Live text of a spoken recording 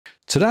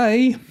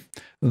Today,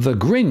 the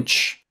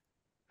Grinch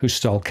who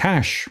stole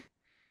cash.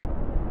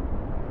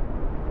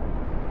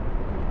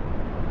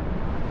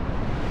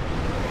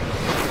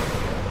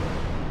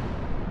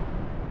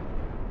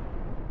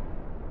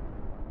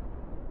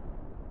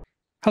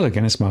 Hello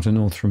again, it's Martin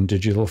North from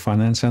Digital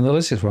Finance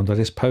Analysis, one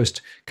latest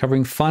post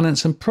covering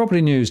finance and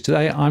property news.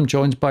 Today, I'm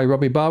joined by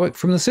Robbie Barwick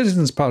from the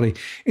Citizens Party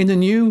in a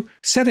new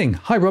setting.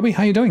 Hi, Robbie.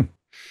 How are you doing?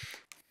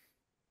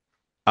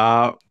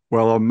 Well,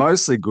 I'm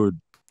mostly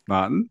good,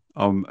 Martin.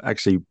 I'm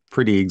actually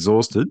pretty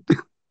exhausted.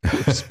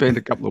 We've spent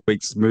a couple of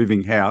weeks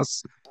moving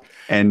house,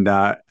 and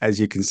as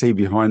you can see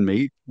behind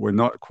me, we're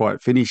not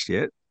quite finished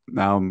yet.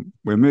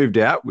 We're moved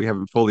out. We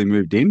haven't fully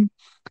moved in.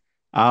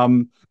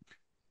 Um,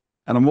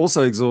 and I'm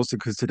also exhausted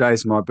because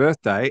today's my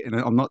birthday, and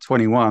I'm not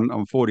 21.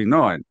 I'm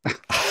 49.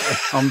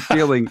 I'm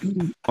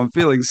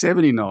feeling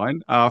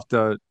 79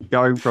 after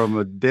going from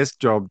a desk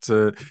job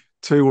to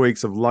 2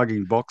 weeks of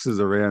lugging boxes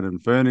around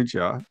and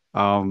furniture.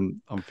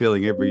 I'm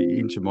feeling every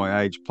inch of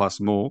my age plus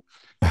more.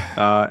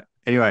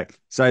 Anyway,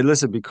 so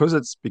listen, because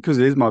it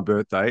is my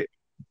birthday,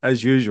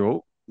 as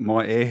usual,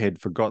 my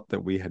airhead forgot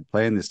that we had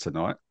planned this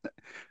tonight.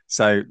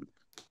 So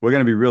we're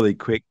going to be really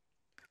quick.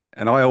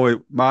 And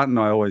Martin and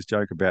I always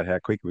joke about how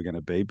quick we're going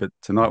to be, but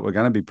tonight we're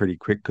going to be pretty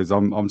quick because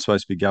I'm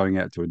supposed to be going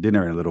out to a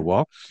dinner in a little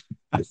while.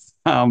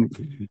 um,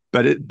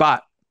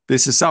 but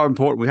this is so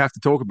important. We have to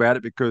talk about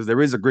it because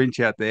there is a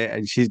Grinch out there,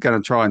 and she's going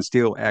to try and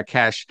steal our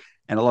cash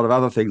and a lot of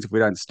other things if we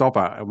don't stop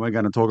her. And we're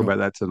going to talk about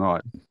that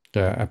tonight.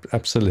 Yeah,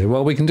 absolutely.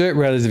 Well, we can do it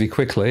relatively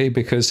quickly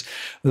because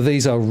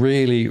these are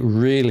really,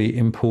 really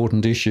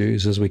important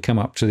issues as we come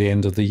up to the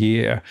end of the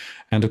year.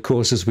 And of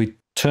course, as we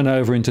turn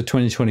over into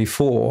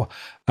 2024,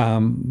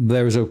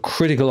 there is a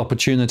critical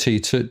opportunity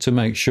to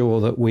make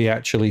sure that we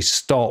actually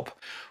stop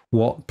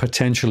what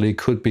potentially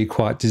could be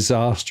quite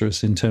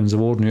disastrous in terms of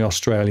ordinary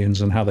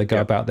Australians and how they go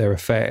about their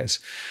affairs.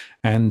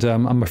 And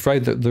I'm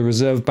afraid that the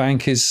Reserve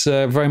Bank is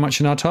very much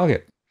in our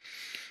target.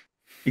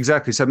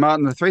 Exactly. So,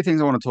 Martin, the three things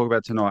I want to talk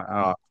about tonight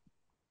are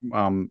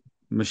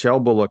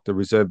Michelle Bullock, the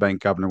Reserve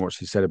Bank governor, what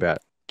she said about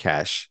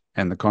cash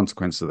and the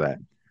consequence of that.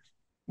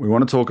 We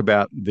want to talk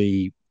about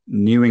the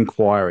new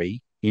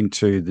inquiry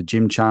into the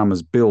Jim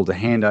Chalmers bill to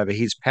hand over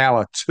his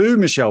power to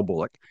Michelle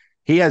Bullock.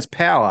 He has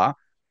power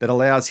that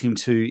allows him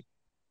to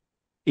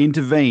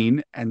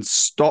intervene and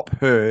stop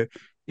her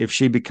if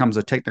she becomes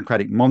a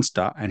technocratic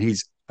monster, and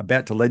he's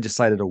about to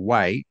legislate it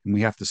away, and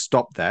we have to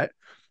stop that,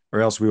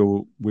 or else we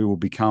will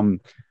become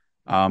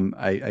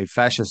a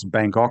fascist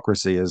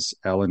bankocracy, as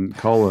Alan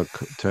Kohler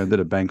termed it,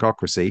 a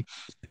bankocracy.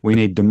 We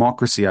need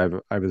democracy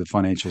over the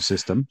financial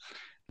system.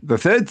 The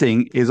third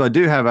thing is I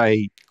do have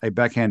a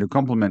backhanded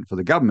compliment for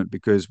the government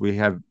because we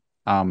have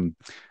I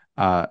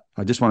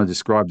just want to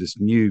describe this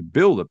new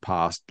bill that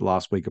passed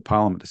last week of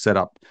Parliament to set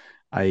up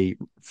a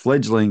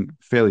fledgling,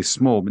 fairly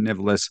small, but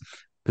nevertheless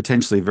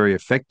potentially very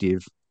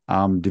effective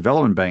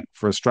development bank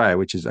for Australia,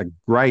 which is a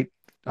great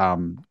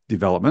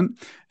development,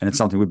 and it's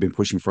something we've been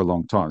pushing for a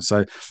long time.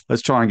 So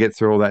let's try and get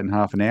through all that in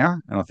half an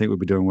hour, and I think we'll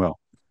be doing well.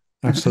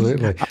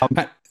 Absolutely.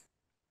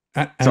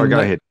 Sorry, go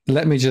ahead.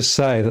 Let me just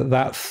say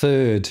that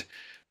third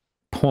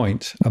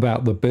point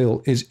about the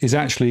bill is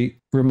actually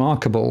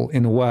remarkable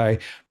in a way,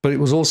 but it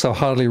was also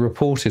hardly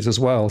reported as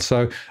well.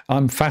 So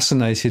I'm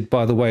fascinated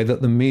by the way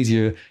that the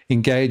media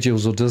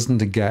engages or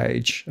doesn't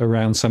engage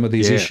around some of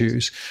these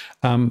issues.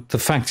 The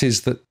fact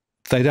is that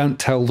they don't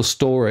tell the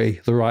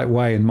story the right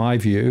way, in my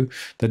view.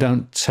 They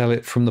don't tell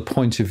it from the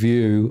point of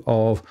view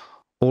of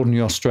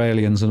ordinary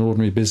Australians and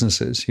ordinary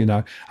businesses, you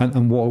know.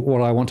 And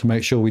what I want to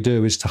make sure we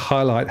do is to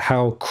highlight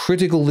how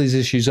critical these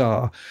issues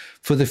are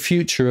for the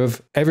future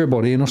of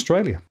everybody in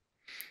Australia.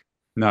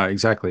 No,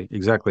 exactly.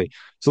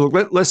 So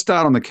look, let's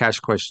start on the cash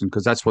question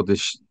because that's what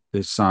this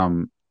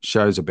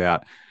show's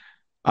about.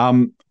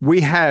 We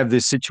have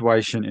this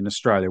situation in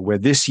Australia where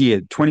this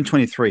year,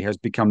 2023, has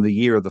become the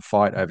year of the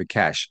fight over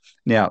cash.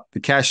 Now,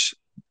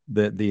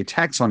 the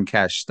attacks on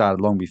cash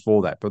started long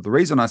before that. But the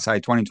reason I say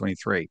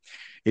 2023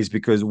 is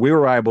because we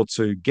were able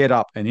to get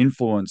up and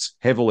influence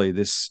heavily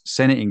this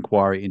Senate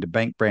inquiry into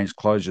bank branch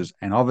closures.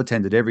 And I've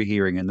attended every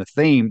hearing, and the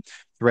theme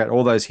throughout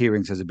all those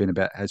hearings has been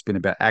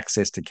about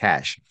access to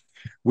cash.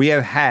 We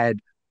have had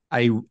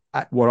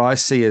what I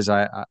see as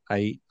a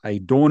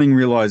dawning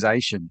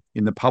realization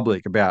in the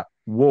public about,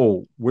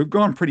 whoa, we've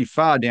gone pretty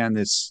far down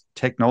this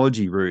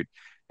technology route.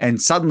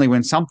 And suddenly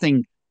when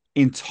something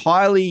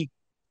entirely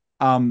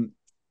when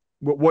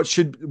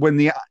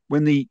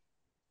the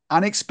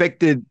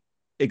unexpected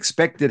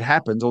expected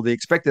happens, or the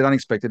expected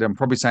unexpected, I'm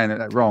probably saying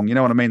that wrong. You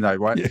know what I mean though,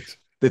 right? Yes.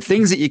 The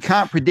things that you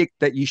can't predict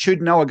that you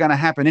should know are going to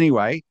happen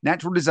anyway,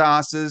 natural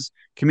disasters,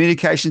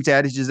 communications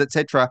outages,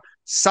 etc.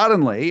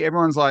 Suddenly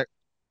everyone's like,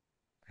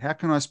 how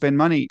can I spend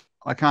money?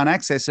 I can't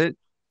access it.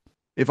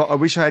 I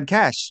wish I had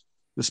cash.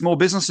 The small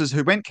businesses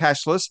who went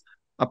cashless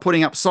are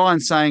putting up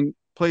signs saying,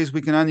 please,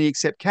 we can only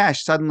accept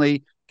cash.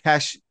 Suddenly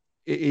cash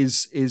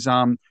is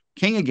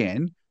king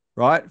again,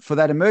 right, for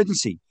that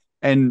emergency.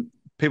 And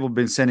people have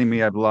been sending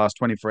me over the last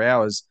 24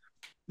 hours,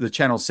 the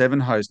Channel 7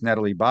 host,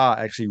 Natalie Barr,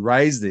 actually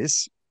raised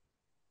this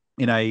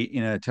in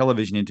a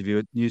television interview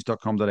at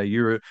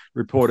news.com.au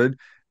reported,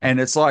 and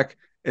it's a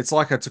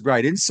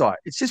great insight.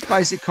 It's just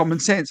basic common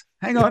sense.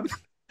 Hang on,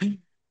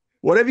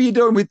 whatever you're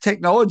doing with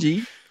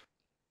technology,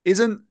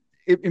 isn't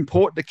it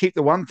important to keep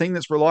the one thing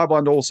that's reliable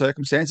under all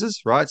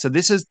circumstances, right? So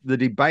this is the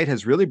debate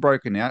has really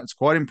broken out. It's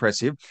quite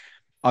impressive.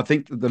 I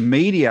think the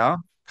media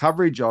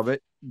coverage of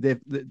it,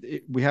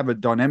 we have a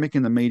dynamic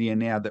in the media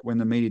now that when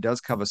the media does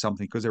cover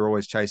something, because they're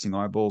always chasing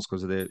eyeballs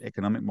because of their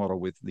economic model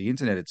with the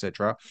internet,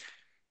 etc.,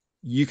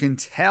 you can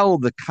tell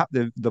the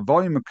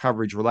volume of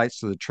coverage relates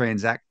to the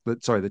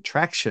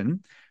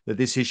traction that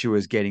this issue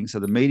is getting. So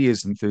the media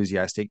is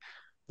enthusiastic.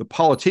 The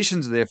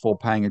politicians are therefore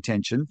paying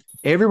attention.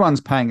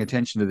 Everyone's paying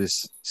attention to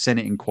this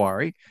Senate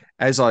inquiry.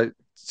 As I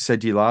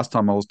said to you last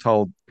time, I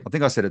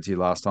think I said it to you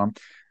last time,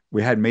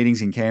 we had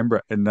meetings in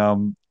Canberra,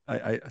 and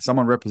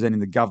someone representing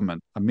the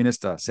government, a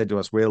minister, said to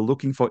us, "We're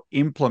looking for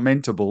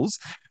implementables."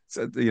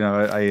 So,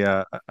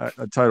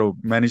 a total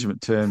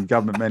management term,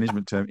 government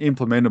management term,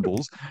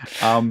 implementables,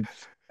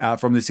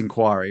 from this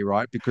inquiry,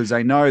 right? Because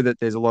they know that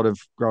there's a lot of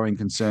growing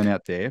concern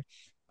out there.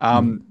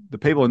 The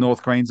people in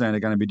North Queensland are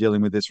going to be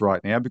dealing with this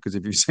right now, because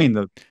if you've seen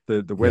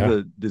the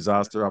weather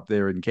disaster up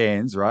there in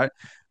Cairns, right?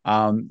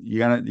 They're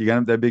going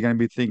to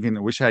be thinking,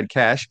 "I wish I had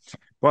cash."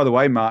 By the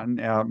way, Martin,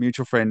 our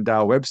mutual friend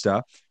Dale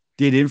Webster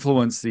did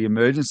influence the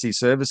emergency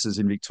services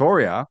in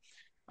Victoria,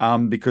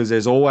 because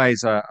there's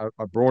always a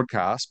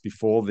broadcast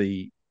before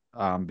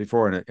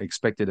before an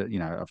expected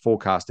a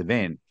forecast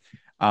event,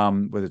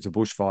 whether it's a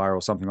bushfire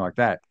or something like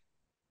that.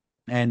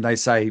 And they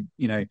say,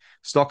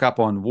 stock up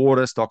on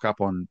water, stock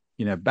up on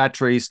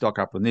batteries, stock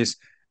up on this.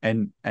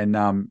 And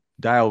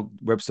Dale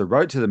Webster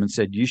wrote to them and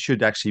said, you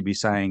should actually be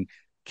saying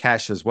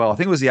cash as well. I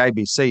think it was the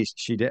ABC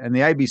she did, and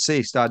the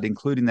ABC started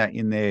including that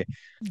in their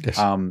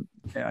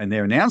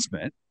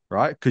announcement,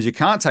 right? Because you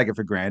can't take it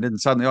for granted.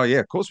 And suddenly, oh yeah,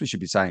 of course we should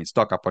be saying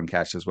stock up on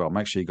cash as well.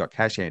 Make sure you got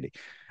cash handy.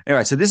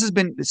 Anyway, so this has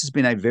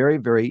been a very,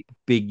 very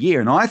big year,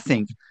 and I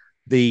think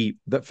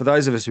that for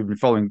those of us who've been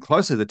following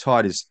closely, the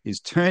tide is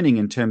turning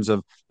in terms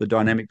of the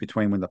dynamic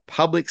between when the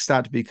public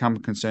start to become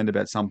concerned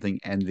about something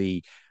and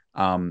the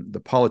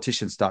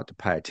politicians start to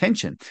pay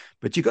attention.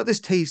 But you've got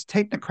these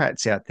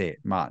technocrats out there,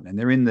 Martin, and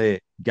they're in the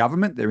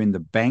government, they're in the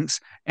banks,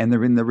 and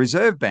they're in the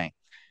Reserve Bank.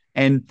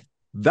 And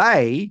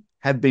they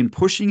have been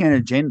pushing an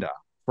agenda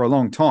for a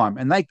long time,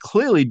 and they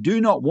clearly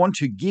do not want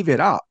to give it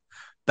up.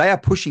 They are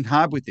pushing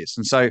hard with this.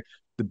 And so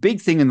the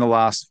big thing in the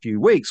last few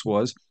weeks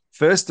was,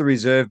 first, the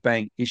Reserve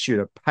Bank issued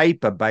a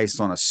paper based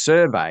on a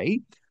survey,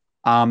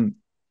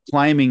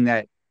 claiming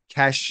that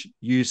cash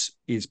use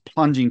is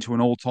plunging to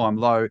an all-time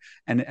low,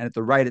 and at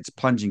the rate it's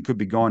plunging could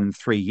be gone in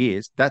 3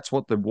 years. That's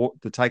what the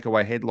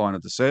takeaway headline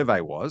of the survey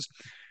was.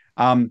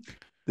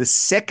 The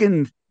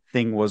second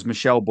thing was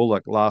Michelle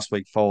Bullock last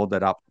week followed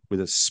that up with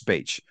a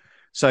speech.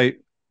 So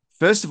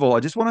first of all, I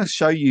just want to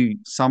show you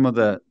some of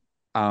the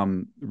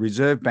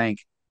Reserve Bank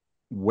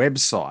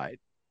website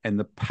and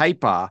the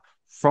paper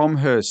from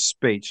her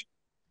speech,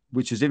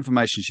 which is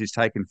information she's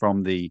taken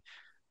from the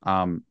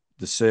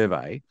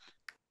survey.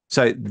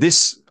 So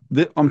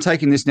I'm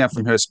taking this now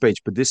from her speech,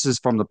 but this is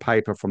from the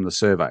paper from the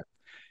survey.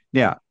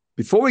 Now,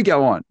 before we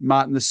go on,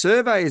 Martin, the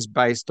survey is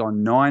based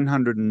on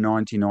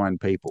 999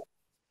 people.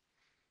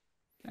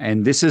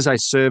 And this is a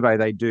survey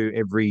they do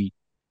every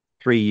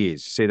 3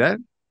 years. See that?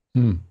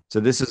 So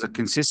this is a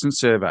consistent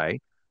survey,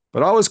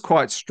 but I was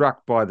quite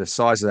struck by the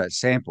size of that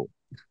sample,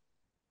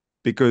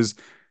 because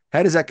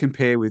how does that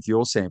compare with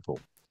your sample?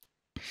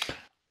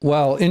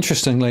 Well,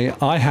 interestingly,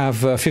 I have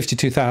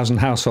 52,000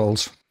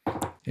 households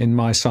in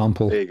my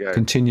sample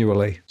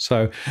continually.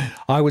 So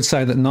I would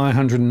say that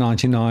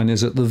 999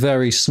 is at the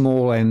very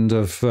small end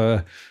of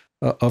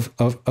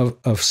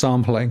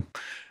sampling.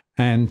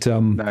 And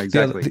No,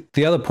 exactly.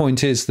 the other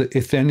point is that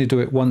if they only do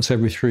it once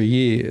every 3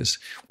 years,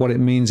 what it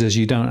means is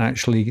you don't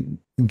actually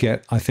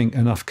get, I think,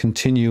 enough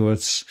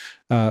continuous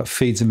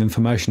feeds of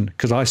information,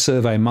 because I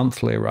survey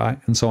monthly, right?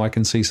 And so I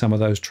can see some of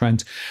those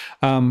trends.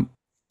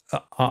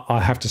 I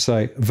have to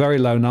say, very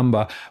low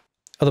number.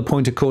 Other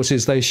point, of course,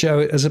 is they show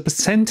it as a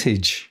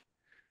percentage,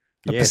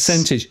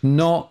 percentage,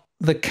 not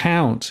the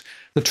count.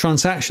 The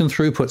transaction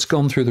throughput's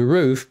gone through the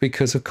roof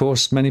because, of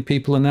course, many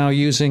people are now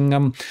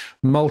using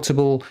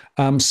multiple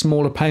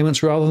smaller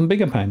payments rather than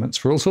bigger payments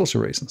for all sorts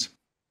of reasons.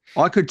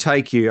 I could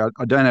take you.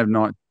 I don't have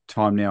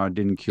time now. I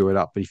didn't queue it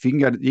up, but if you can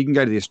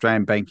go to the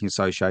Australian Banking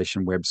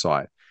Association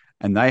website,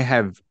 and they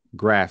have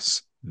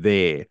graphs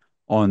there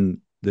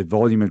on the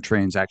volume of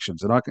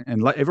transactions.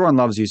 And everyone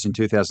loves using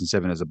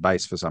 2007 as a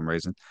base for some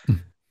reason.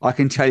 I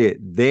can tell you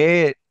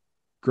their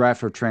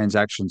graph of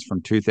transactions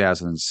from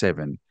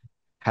 2007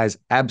 has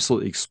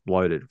absolutely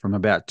exploded from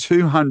about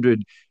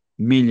 200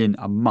 million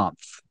a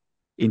month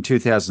in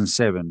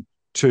 2007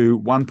 to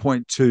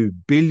 1.2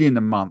 billion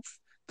a month.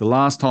 The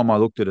last time I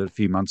looked at it a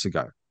few months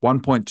ago,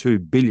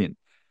 1.2 billion.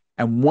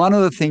 And one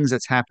of the things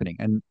that's happening,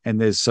 and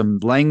there's some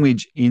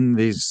language in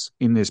this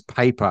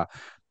paper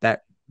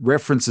that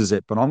references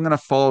it, but I'm going to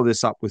follow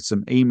this up with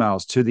some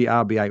emails to the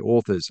RBA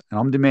authors, and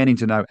I'm demanding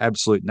to know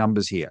absolute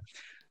numbers here.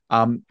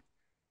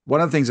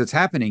 One of the things that's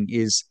happening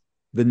is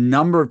the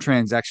number of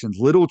transactions,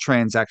 little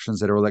transactions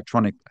that are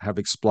electronic, have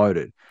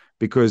exploded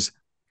because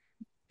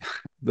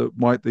the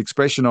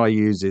expression I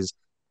use is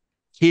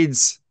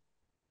kids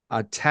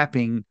are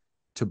tapping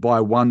to buy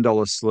 $1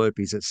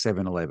 Slurpees at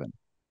 7-Eleven,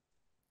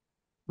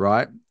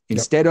 right? Yep.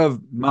 Instead of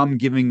mum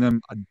giving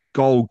them a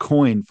gold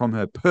coin from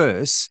her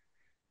purse,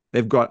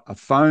 they've got a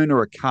phone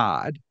or a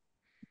card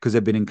because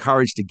they've been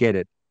encouraged to get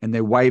it, and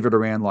they wave it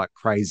around like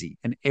crazy.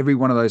 And every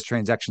one of those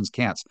transactions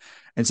counts.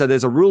 And so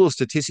there's a rule of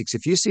statistics.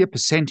 If you see a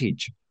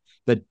percentage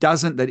that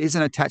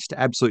isn't attached to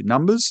absolute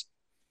numbers,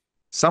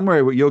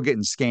 somewhere where you're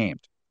getting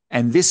scammed.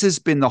 And this has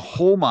been the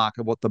hallmark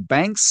of what the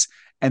banks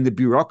and the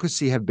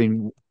bureaucracy have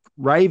been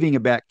raving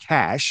about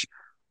cash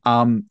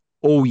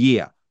all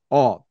year.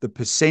 Oh, the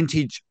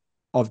percentage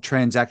of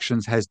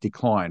transactions has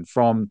declined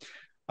from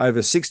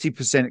over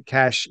 60%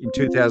 cash in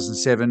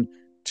 2007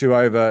 to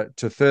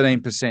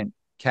 13%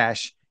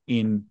 cash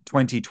in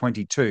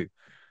 2022.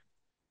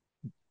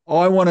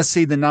 I want to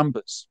see the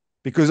numbers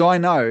because I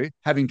know,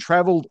 having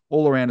traveled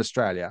all around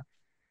Australia,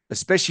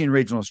 especially in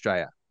regional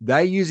Australia,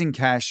 they're using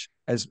cash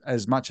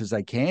as much as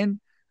they can.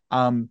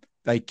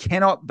 They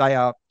cannot. They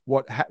are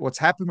what's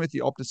happened with the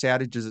Optus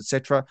outages,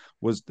 etc.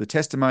 Was the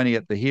testimony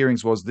at the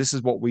hearings was this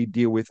is what we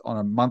deal with on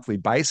a monthly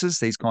basis.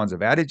 These kinds of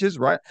outages,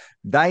 right?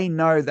 They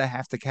know they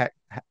have to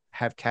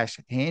have cash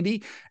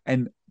handy,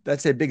 and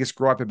that's their biggest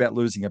gripe about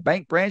losing a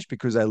bank branch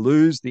because they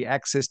lose the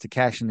access to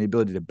cash and the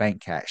ability to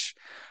bank cash.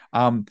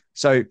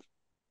 So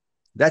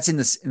that's in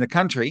the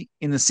country.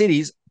 In the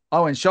cities,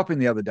 I went shopping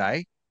the other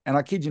day. And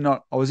I kid you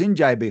not, I was in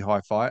JB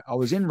Hi-Fi, I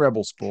was in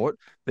Rebel Sport,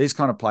 these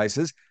kind of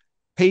places.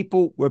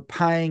 People were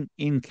paying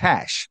in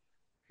cash,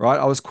 right?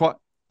 I was quite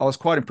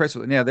impressed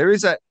with it. Now there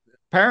is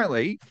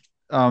apparently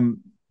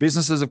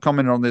businesses have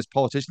commented on this,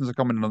 politicians have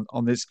commented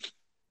on this.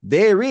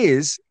 There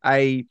is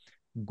a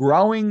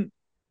growing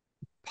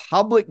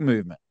public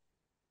movement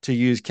to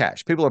use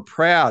cash. People are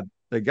proud.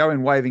 They go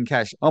in waving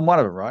cash. I'm one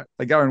of them, right?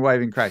 They go in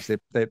waving cash.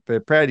 They're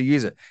proud to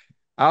use it.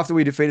 After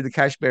we defeated the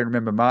cash bear,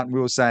 remember, Martin, we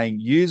were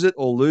saying use it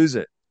or lose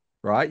it.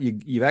 Right,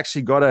 you've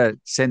actually got to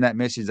send that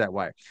message that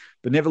way.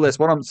 But nevertheless,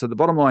 so the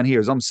bottom line here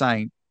is I'm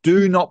saying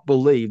do not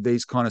believe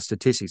these kind of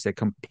statistics. They're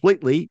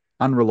completely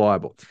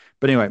unreliable.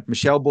 But anyway,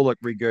 Michelle Bullock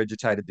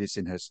regurgitated this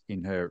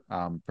in her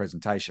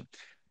presentation.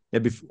 Now,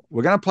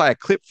 we're going to play a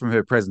clip from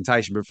her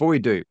presentation. Before we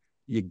do,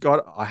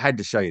 I had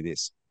to show you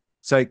this.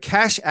 So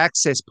cash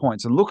access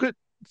points, and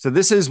so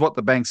this is what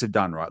the banks have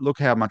done, right? Look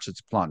how much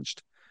it's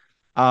plunged.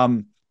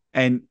 And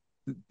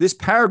this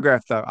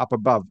paragraph, though, up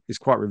above is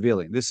quite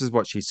revealing. This is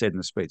what she said in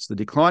the speech. The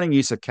declining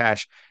use of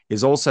cash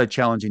is also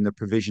challenging the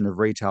provision of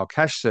retail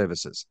cash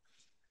services.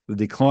 The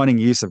declining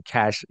use of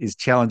cash is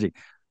challenging.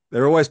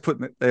 They're always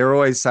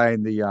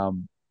saying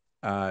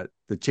the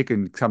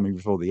chicken coming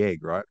before the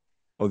egg, right?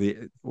 Or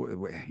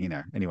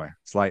anyway,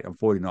 it's late. I'm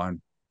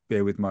 49.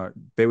 Bear with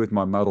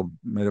my muddled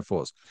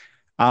metaphors.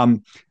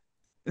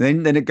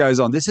 Then it goes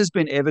on. This has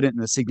been evident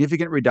in a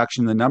significant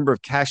reduction in the number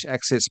of cash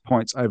access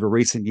points over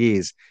recent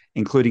years,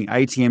 including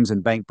ATMs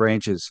and bank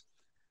branches.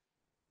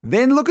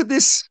 Then look at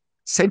this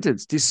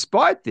sentence.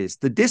 Despite this,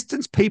 the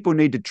distance people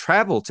need to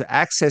travel to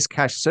access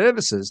cash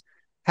services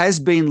has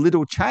been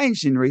little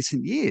changed in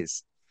recent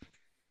years.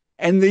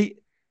 And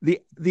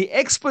the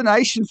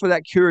explanation for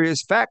that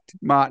curious fact,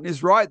 Martin,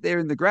 is right there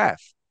in the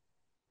graph.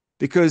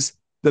 Because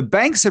the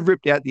banks have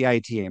ripped out the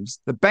ATMs.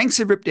 The banks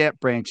have ripped out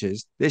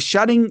branches. They're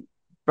shutting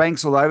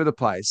banks all over the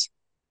place.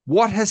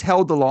 What has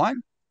held the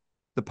line?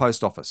 The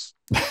post office.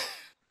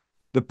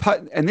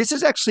 And this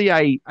is actually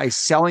a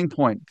selling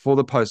point for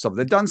the post office.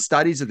 They've done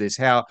studies of this,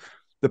 how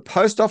the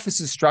post office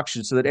is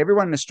structured so that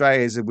everyone in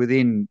Australia is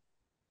within,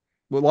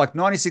 well, like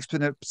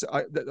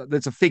 96%.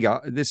 That's a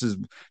figure. This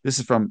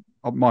is from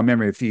my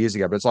memory a few years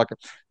ago, but it's like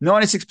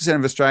 96%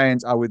 of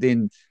Australians are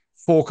within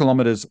 4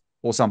 kilometres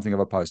or something of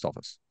a post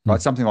office,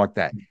 right? Something like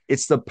that.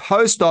 It's the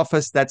post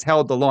office that's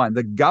held the line.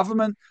 The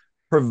government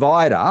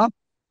provider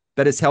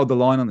that has held the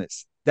line on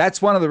this.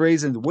 That's one of the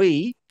reasons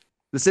we,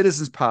 the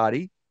Citizens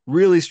Party,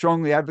 really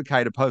strongly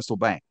advocate a postal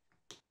bank,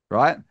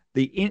 right?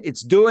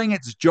 It's doing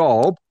its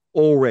job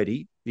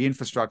already. The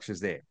infrastructure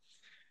is there.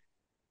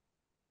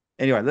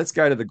 Anyway, let's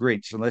go to the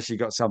Grinch, unless you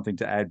got something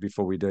to add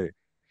before we do.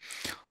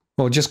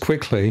 Well, just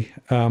quickly,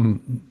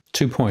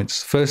 2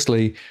 points.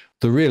 Firstly,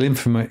 the real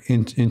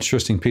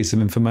interesting piece of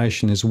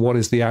information is what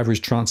is the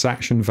average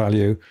transaction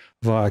value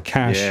via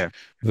cash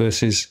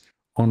versus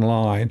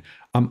online.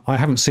 I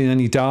haven't seen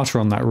any data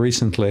on that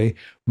recently,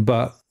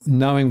 but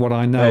knowing what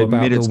I know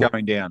about it's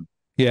going down.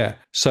 Yeah.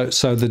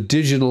 So the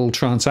digital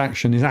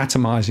transaction is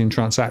atomizing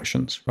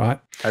transactions,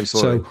 right?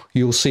 Absolutely. So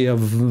you'll see a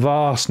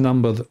vast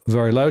number of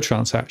very low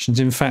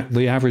transactions. In fact,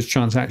 the average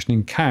transaction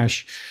in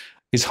cash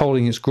is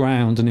holding its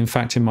ground. And in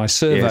fact, in my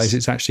surveys,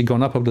 it's actually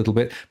gone up a little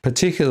bit,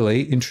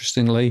 particularly,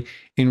 interestingly,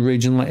 in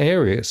regional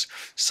areas.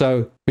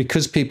 So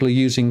because people are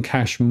using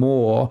cash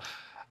more,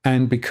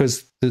 and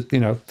because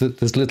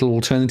there's little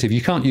alternative,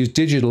 you can't use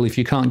digital if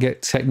you can't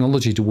get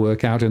technology to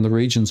work out in the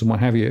regions and what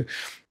have you.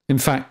 In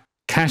fact,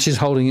 cash is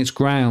holding its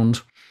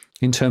ground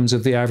in terms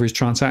of the average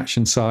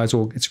transaction size,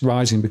 or it's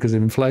rising because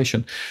of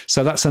inflation.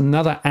 So that's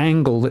another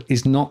angle that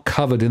is not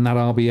covered in that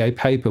RBA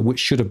paper, which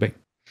should have been.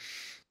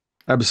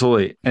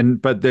 Absolutely.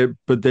 But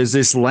there's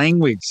this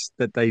language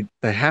that they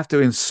have to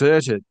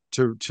insert it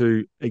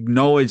to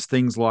acknowledge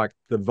things like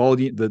the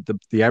volume,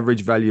 the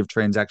average value of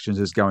transactions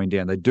is going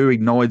down. They do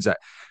acknowledge that,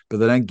 but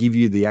they don't give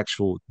you the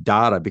actual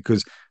data,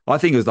 because I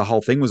think the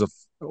whole thing was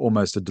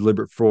almost a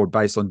deliberate fraud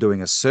based on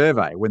doing a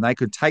survey when they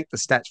could take the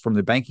stats from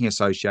the Banking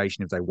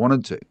Association if they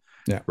wanted to,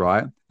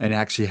 right, and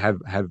actually have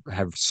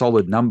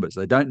solid numbers.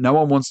 They don't. No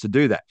one wants to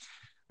do that.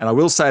 And I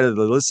will say to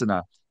the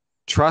listener,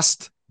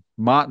 trust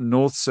Martin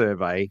North's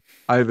survey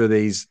over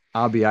these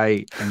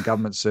RBA and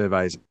government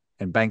surveys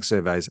and bank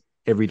surveys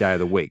every day of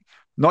the week.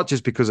 Not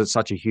just because it's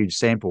such a huge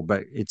sample,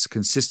 but it's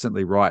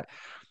consistently right.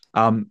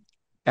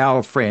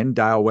 Our friend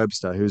Dale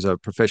Webster, who's a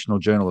professional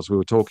journalist, we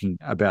were talking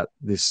about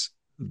this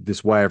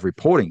way of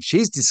reporting.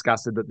 She's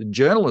disgusted that the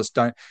journalists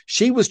don't.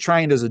 She was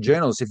trained as a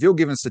journalist. If you're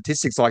given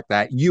statistics like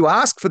that, you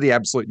ask for the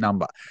absolute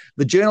number.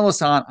 The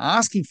journalists aren't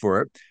asking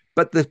for it,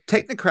 but the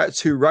technocrats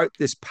who wrote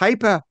this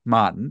paper,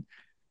 Martin,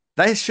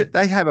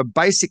 they have a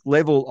basic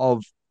level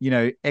of,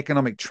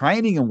 economic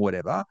training and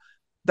whatever.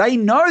 They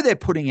know they're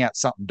putting out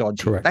something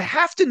dodgy. Correct. They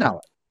have to know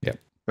it. Yeah.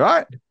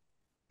 Right.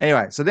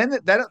 Anyway, so then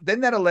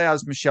that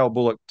allows Michelle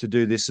Bullock to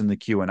do this in the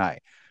Q&A.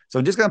 So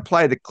I'm just going to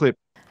play the clip.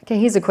 Okay,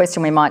 here's a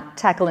question we might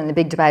tackle in the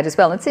big debate as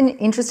well. It's an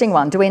interesting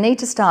one. Do we need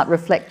to start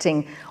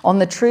reflecting on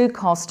the true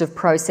cost of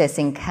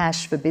processing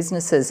cash for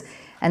businesses,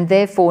 and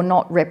therefore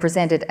not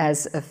represented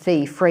as a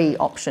fee-free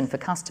option for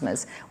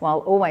customers, while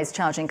always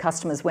charging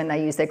customers when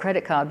they use their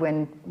credit card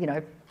when,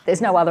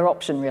 there's no other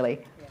option really?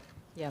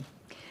 Yeah.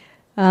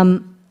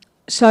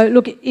 So,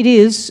 look, it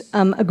is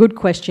a good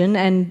question,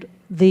 and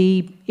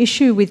the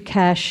issue with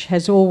cash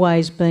has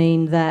always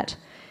been that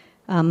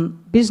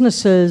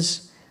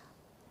businesses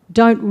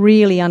don't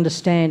really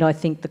understand, I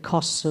think, the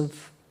costs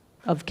of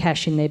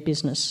cash in their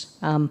business.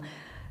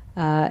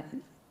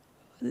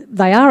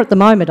 They are at the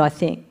moment, I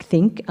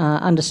think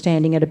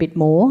understanding it a bit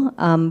more,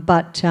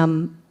 but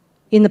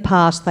in the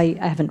past they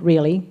haven't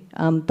really.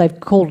 They've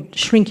called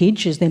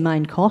shrinkage as their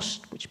main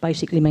cost, which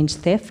basically means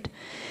theft,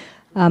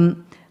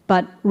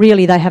 but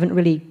really they haven't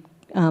really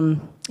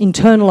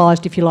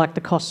internalised, if you like,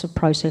 the costs of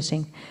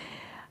processing.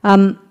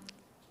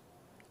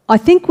 I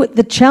think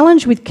the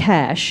challenge with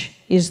cash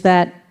is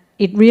that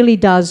it really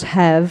does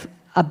have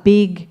a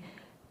big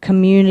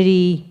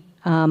community,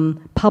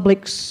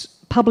 public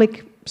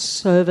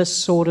service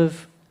sort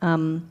of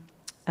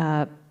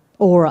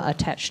aura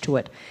attached to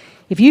it.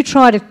 If you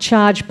try to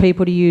charge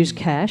people to use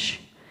cash,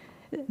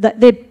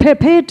 they're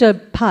prepared to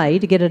pay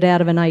to get it out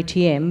of an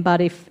ATM,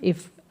 but if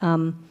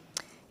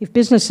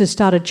businesses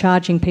started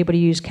charging people to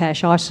use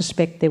cash, I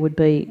suspect there would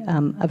be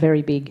a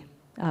very big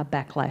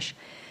backlash.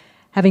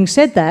 Having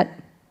said that,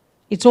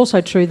 it's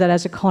also true that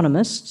as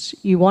economists,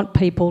 you want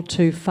people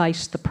to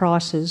face the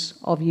prices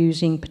of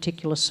using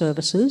particular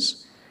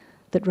services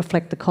that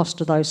reflect the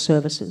cost of those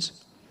services.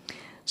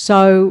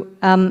 So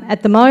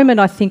at the moment,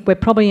 I think we're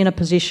probably in a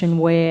position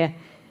where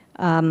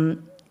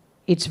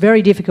it's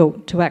very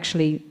difficult to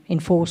actually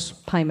enforce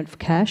payment for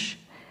cash,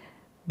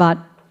 but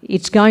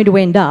it's going to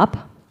end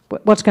up,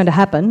 what's going to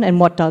happen, and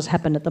what does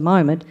happen at the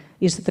moment,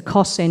 is that the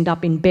costs end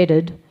up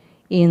embedded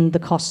in the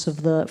costs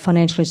of the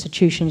financial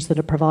institutions that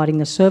are providing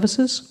the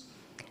services,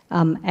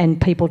 and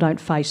people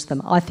don't face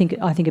them. I think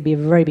it'd be a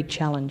very big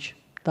challenge,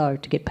 though,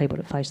 to get people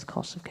to face the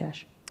costs of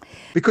cash.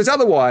 Because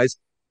otherwise,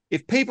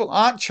 if people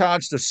aren't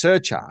charged a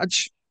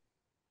surcharge,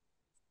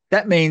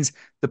 that means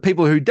the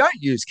people who don't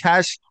use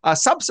cash are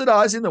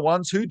subsidising the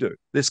ones who do.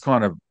 This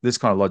kind of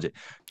logic.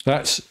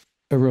 That's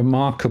a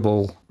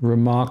remarkable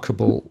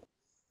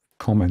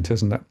comment,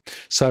 isn't it?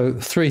 So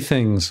 3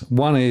 things.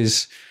 One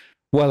is,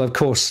 well, of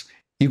course,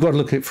 you've got to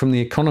look at it from the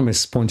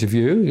economist's point of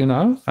view,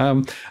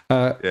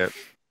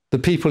 The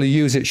people who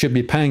use it should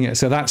be paying it.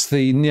 So that's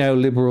the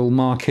neoliberal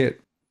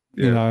market,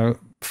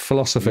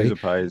 philosophy. User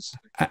pays.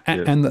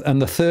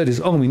 And the third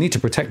is, we need to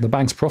protect the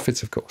bank's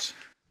profits, of course.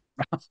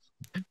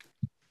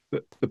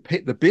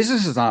 The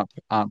businesses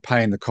aren't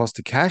paying the cost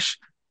of cash.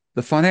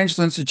 The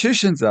financial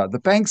institutions are. The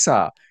banks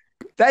are.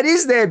 That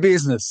is their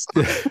business.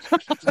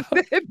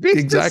 Their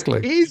business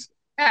is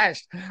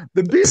cash.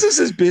 The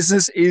business's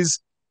business is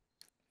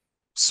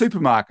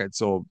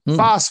supermarkets or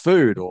fast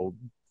food or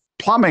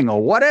plumbing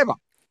or whatever,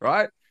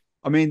 right?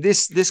 I mean,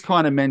 this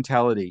kind of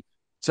mentality.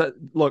 So,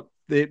 look,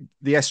 the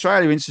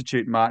Australia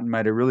Institute, Martin,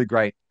 made a really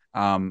great,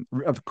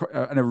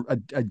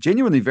 a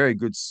genuinely very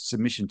good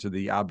submission to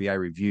the RBA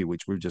review,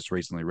 which we've just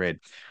recently read.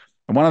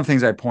 And one of the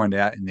things they point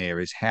out in there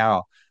is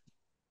how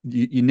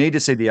you need to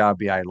see the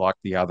RBA, like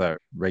the other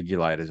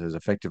regulators, as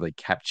effectively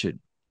captured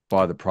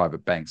by the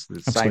private banks. The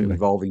Absolutely. Same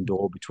revolving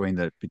door between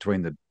the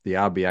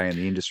RBA and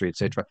the industry,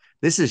 etc.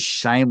 This is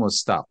shameless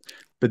stuff.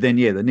 But then,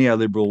 the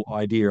neoliberal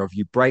idea of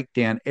you break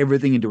down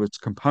everything into its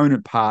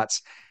component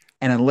parts,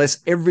 and unless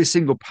every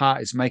single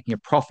part is making a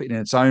profit in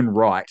its own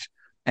right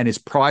and is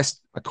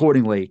priced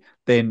accordingly,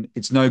 then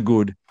it's no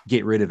good.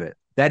 Get rid of it.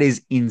 That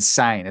is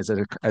insane.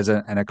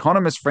 An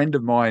economist friend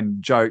of mine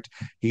joked,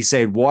 he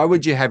said, why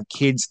would you have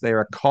kids?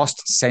 They're a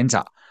cost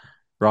center,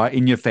 right,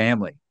 in your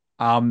family.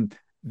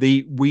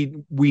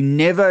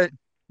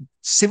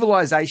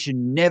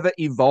 Civilization never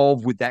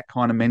evolved with that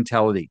kind of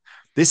mentality.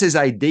 This is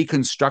a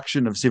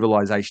deconstruction of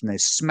civilization. They're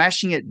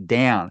smashing it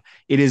down.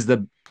 It is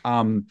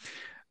one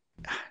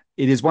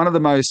of the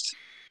most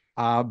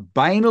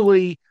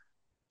banally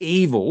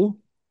evil.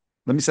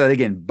 Let me say that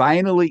again: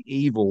 banally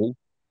evil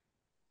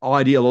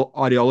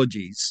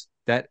ideologies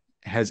that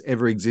has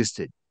ever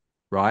existed,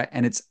 right?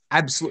 And it's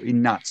absolutely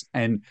nuts.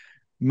 And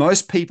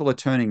most people are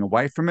turning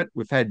away from it.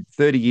 We've had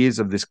 30 years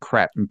of this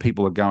crap, and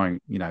people are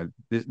going,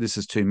 this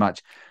is too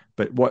much.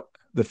 But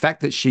the fact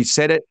that she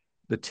said it,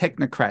 the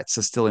technocrats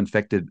are still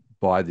infected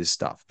by this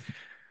stuff.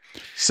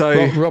 So,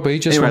 well, Robbie,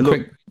 just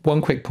anyway,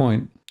 one quick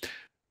point.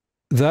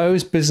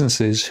 Those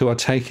businesses who are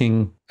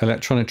taking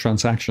electronic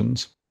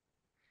transactions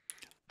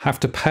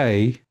have to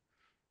pay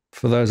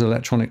for those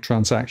electronic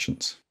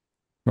transactions,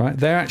 right?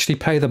 They actually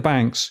pay the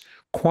banks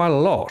quite a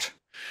lot.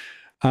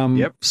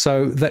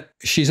 So that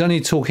she's only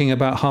talking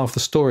about half the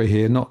story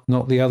here,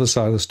 not the other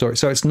side of the story.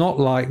 So it's not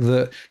like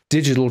the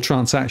digital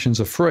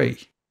transactions are free,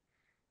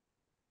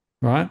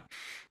 right?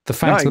 The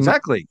fact of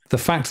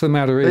the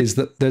matter is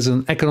that there's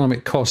an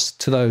economic cost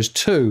to those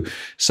too.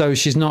 So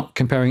she's not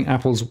comparing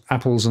apples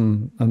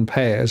and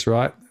pears,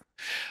 right?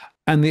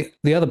 And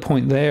the other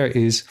point there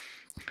is,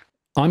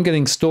 I'm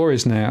getting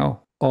stories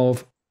now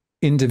of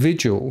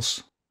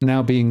individuals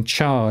now being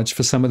charged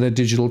for some of their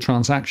digital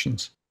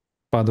transactions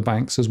by the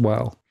banks as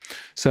well.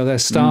 So they're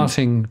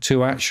starting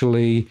to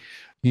actually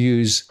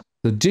use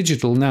the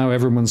digital. Now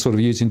everyone's sort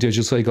of using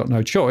digital, so they've got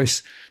no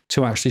choice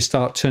to actually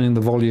start turning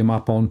the volume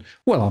up on,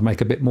 well, I'll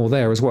make a bit more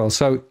there as well.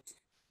 So,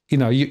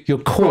 you're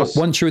caught.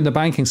 Once you're in the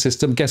banking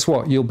system, guess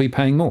what? You'll be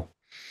paying more.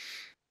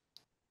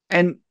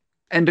 And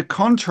to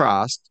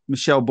contrast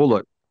Michelle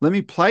Bullock, let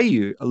me play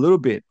you a little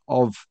bit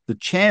of the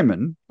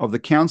chairman of the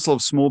Council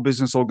of Small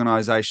Business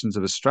Organisations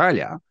of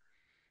Australia,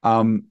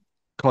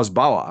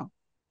 Cosboa,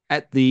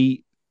 at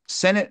the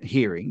Senate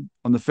hearing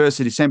on the 1st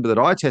of December that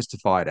I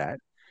testified at.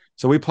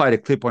 So we played a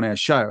clip on our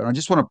show, and I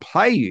just want to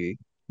play you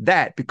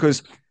that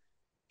because,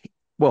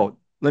 well,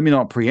 let me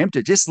not preempt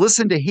it. Just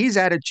listen to his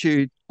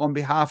attitude on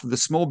behalf of the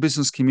small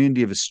business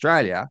community of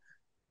Australia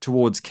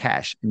towards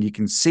cash, and you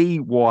can see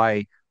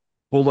why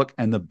Bullock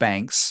and the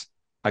banks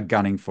are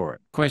gunning for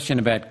it. Question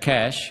about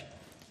cash.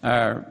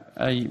 Are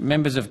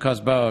members of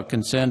COSBOA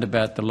concerned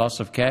about the loss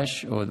of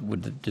cash, or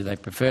do they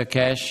prefer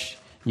cash,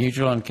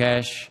 neutral on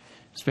cash,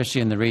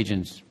 especially in the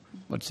regions?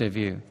 What's their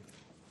view?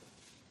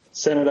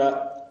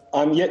 Senator,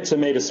 I'm yet to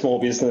meet a small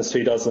business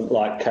who doesn't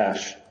like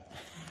cash.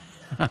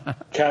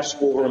 Cash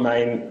will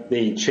remain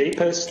the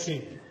cheapest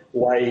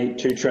way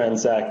to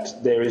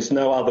transact. There is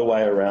no other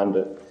way around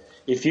it.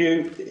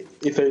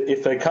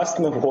 If a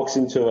customer walks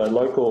into a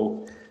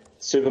local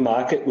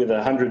supermarket with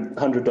a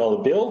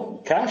 $100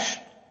 bill, cash,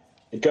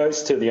 it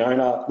goes to the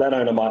owner. That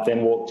owner might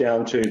then walk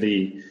down to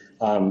the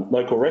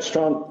local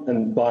restaurant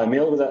and buy a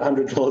meal with that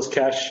 $100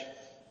 cash,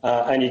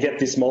 and you get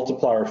this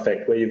multiplier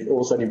effect where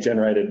all of a sudden you've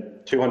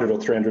generated $200 or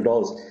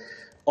 $300.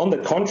 On the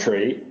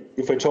contrary,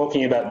 if we're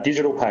talking about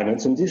digital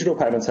payments, and digital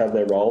payments have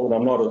their role, and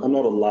I'm not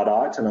a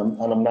Luddite, and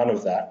I'm none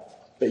of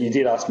that, but you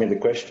did ask me the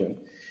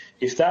question.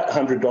 If that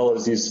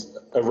 $100 is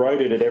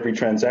eroded at every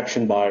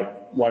transaction by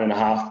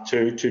 1.5%,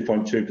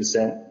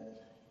 2.2%,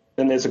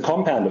 then there's a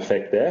compound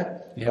effect there.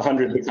 Yep. The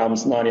 100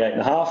 becomes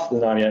 98.5, the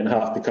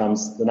 98.5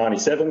 becomes the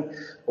 97,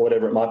 or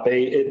whatever it might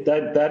be.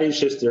 That is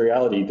just the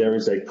reality. There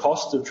is a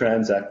cost of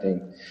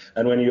transacting.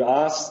 And when you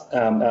ask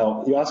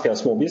our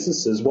small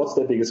businesses what's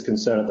their biggest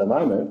concern at the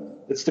moment,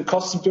 it's the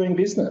cost of doing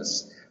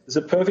business. There's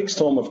a perfect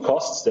storm of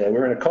costs there.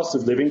 We're in a cost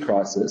of living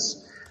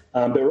crisis,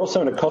 but we're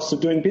also in a cost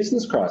of doing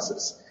business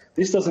crisis.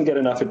 This doesn't get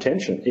enough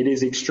attention. It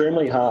is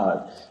extremely hard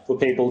for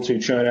people to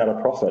churn out a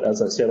profit.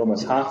 As I said,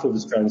 almost half of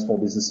Australian small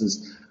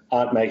businesses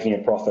aren't making a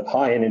profit.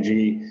 High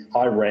energy,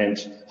 high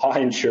rent, high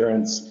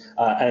insurance,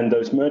 and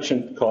those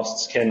merchant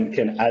costs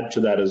can add to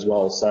that as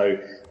well. So,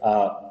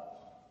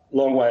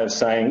 long way of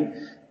saying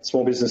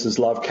small businesses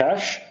love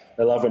cash.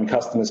 They love when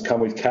customers come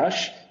with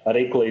cash, but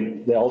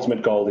equally their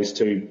ultimate goal is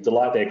to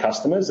delight their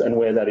customers, and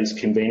where that is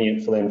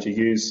convenient for them to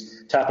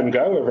use tap and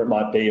go, wherever it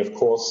might be, of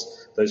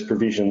course, those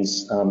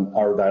provisions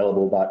are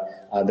available,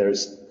 but there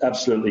is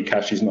absolutely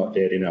cash is not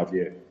dead in our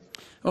view.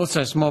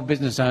 Also, small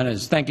business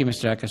owners, thank you,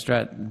 Mr.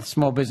 Ackerstrat.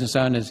 Small business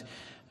owners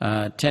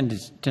tend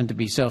to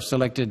be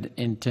self-selected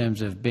in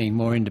terms of being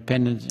more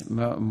independent,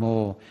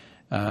 more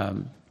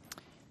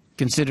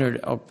consider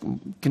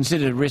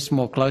risk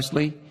more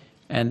closely,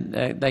 and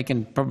they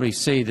can probably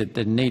see that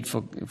the need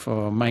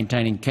for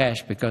maintaining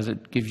cash because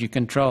it gives you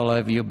control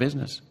over your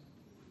business.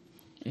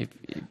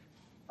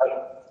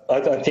 I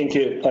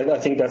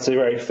think that's a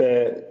very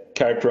fair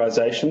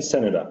characterisation,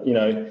 Senator. You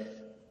know,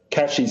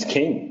 cash is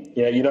king.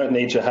 You know, you don't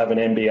need to have an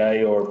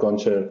MBA or have gone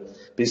to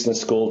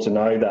business school to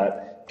know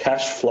that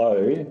cash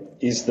flow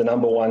is the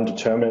 #1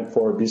 determinant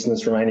for a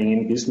business remaining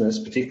in business,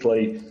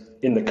 particularly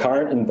in the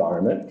current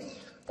environment.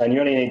 And you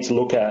only need to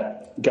look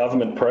at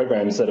government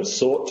programs that have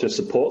sought to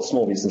support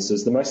small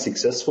businesses. The most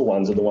successful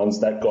ones are the ones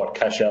that got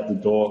cash out the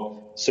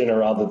door sooner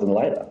rather than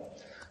later.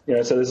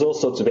 So there's all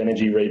sorts of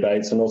energy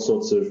rebates and all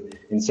sorts of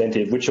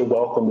incentive, which are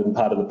welcomed and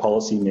part of the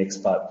policy mix.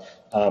 But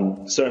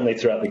certainly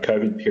throughout the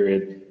COVID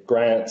period,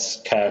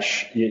 grants,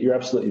 cash, you're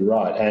absolutely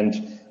right.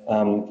 And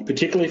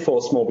particularly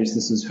for small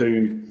businesses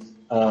who,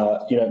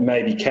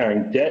 may be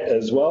carrying debt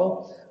as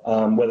well,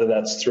 whether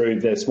that's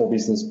through their small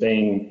business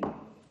being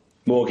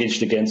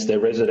mortgaged against their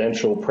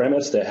residential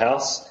premise, their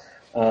house,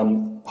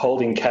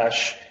 holding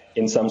cash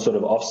in some sort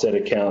of offset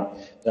account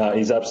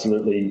is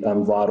absolutely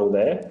vital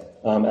there.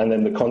 And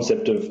then the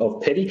concept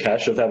of petty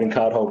cash, of having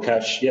card hold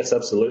cash, yes,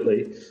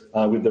 absolutely,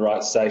 with the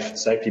right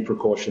safety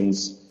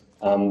precautions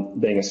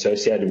being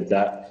associated with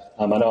that.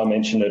 I know I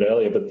mentioned it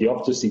earlier, but the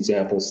Optus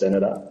example,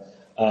 Senator,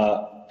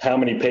 how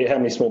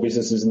many small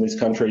businesses in this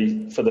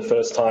country for the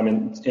first time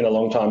in a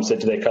long time said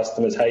to their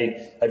customers,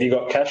 hey, have you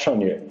got cash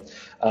on you?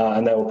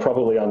 And they were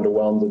probably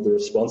underwhelmed at the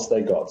response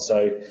they got.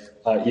 So,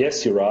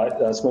 yes, you're right.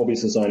 Small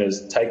business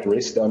owners take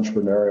risk, they're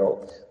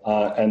entrepreneurial,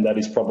 and that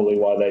is probably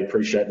why they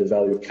appreciate the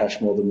value of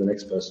cash more than the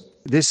next person.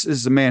 This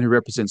is the man who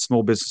represents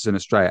small business in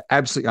Australia,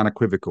 absolutely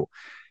unequivocal.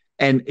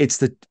 And it's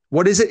the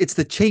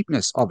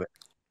cheapness of it.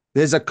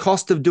 There's a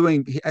cost of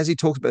doing, as he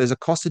talks about, there's a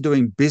cost of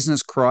doing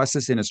business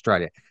crisis in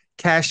Australia.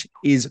 Cash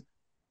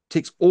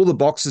ticks all the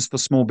boxes for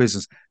small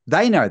business.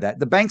 They know that.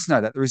 The banks know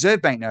that. The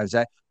Reserve Bank knows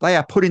that. They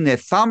are putting their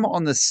thumb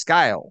on the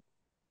scale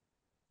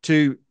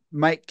to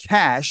make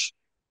cash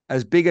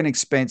as big an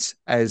expense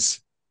as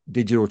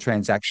digital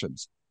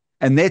transactions.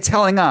 And they're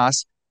telling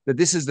us that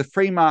this is the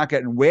free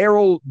market and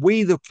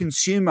we, the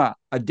consumer,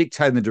 are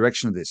dictating the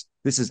direction of this.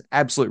 This is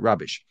absolute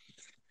rubbish.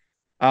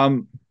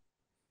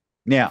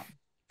 Now,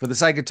 for the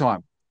sake of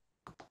time,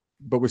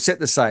 but we're set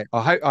to say,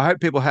 I hope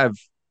people have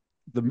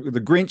the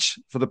Grinch,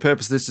 for the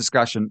purpose of this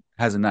discussion,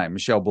 has a name,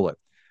 Michelle Bullock.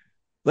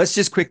 Let's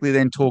just quickly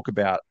then talk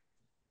about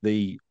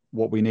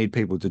what we need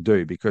people to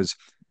do, because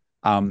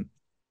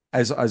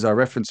as I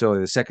referenced earlier,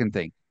 the second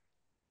thing,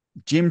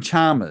 Jim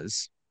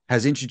Chalmers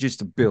has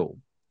introduced a bill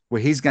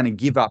where he's going to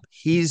give up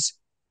his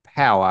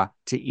power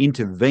to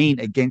intervene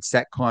against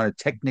that kind of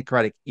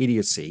technocratic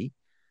idiocy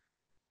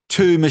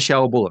to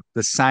Michelle Bullock,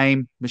 the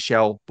same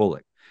Michelle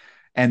Bullock.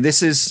 And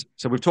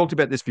so we've talked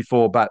about this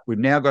before, but we've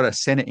now got a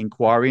Senate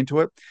inquiry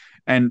into it.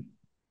 And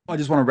I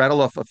just want to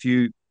rattle off a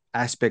few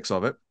aspects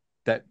of it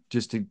that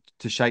just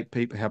to shape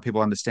people, how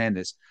people understand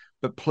this.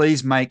 But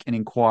please make an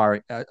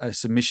inquiry, a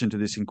submission to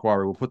this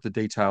inquiry. We'll put the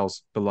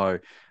details below.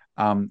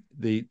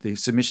 The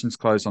submissions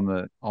close on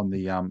the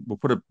we'll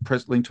put a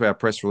link to our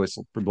press release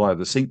below.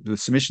 The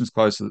submissions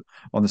close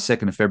on the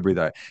 2nd of February,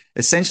 though.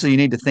 Essentially, you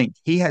need to think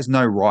he has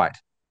no right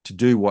to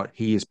do what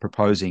he is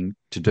proposing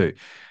to do.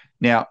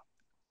 Now,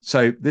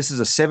 so this is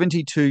a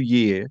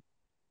 72-year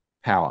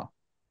power.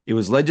 It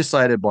was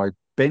legislated by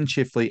Ben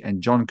Chifley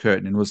and John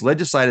Curtin, and was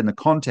legislated in the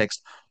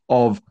context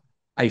of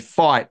a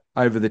fight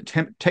over the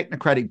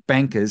technocratic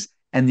bankers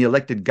and the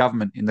elected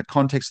government in the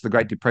context of the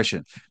Great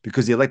Depression,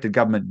 because the elected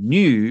government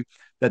knew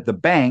that the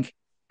bank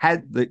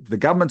had the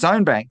government's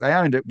own bank. They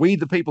owned it. We,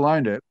 the people,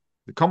 owned it.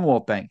 The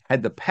Commonwealth Bank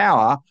had the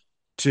power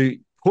to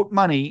put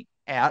money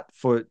out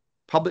for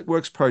public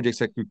works projects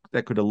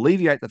that could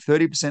alleviate the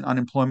 30%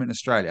 unemployment in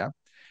Australia.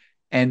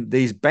 And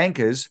these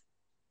bankers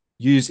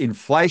use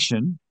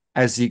inflation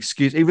as the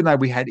excuse, even though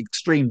we had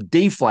extreme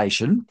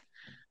deflation.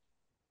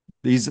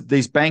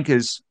 These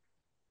bankers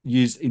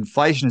used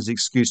inflation as the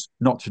excuse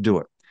not to do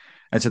it.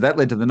 And so that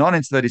led to the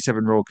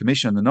 1937 Royal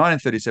Commission. The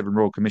 1937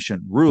 Royal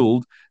Commission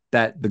ruled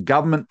that the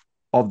government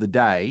of the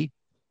day,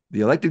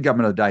 the elected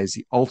government of the day, is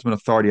the ultimate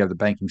authority over the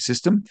banking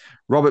system.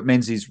 Robert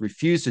Menzies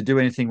refused to do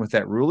anything with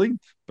that ruling,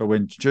 but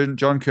when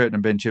John Curtin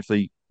and Ben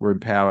Chifley were in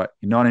power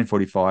in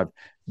 1945,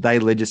 they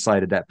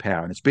legislated that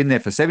power. And it's been there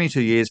for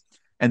 72 years,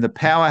 and the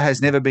power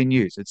has never been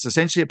used. It's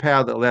essentially a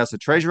power that allows the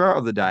treasurer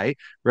of the day,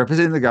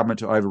 representing the government,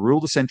 to overrule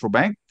the central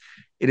bank.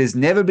 It has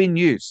never been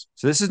used.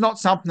 So this is not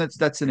something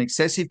that's an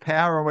excessive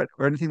power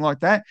or anything like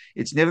that.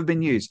 It's never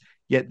been used.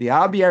 Yet the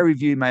RBA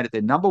review made it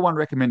their number one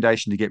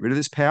recommendation to get rid of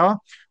this power.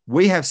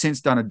 We have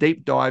since done a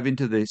deep dive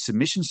into the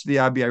submissions to the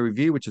RBA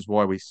review, which is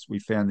why we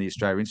found the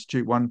Australia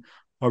Institute one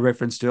I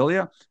referenced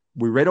earlier.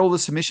 We read all the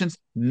submissions.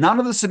 None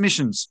of the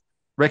submissions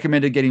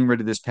recommended getting rid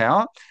of this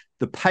power.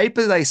 The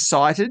paper they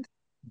cited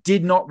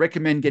did not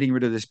recommend getting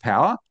rid of this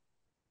power.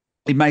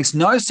 It makes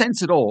no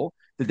sense at all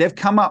that they've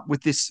come up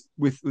with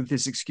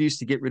this excuse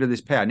to get rid of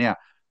this power. Now,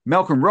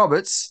 Malcolm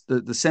Roberts,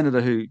 the senator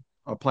who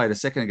I played a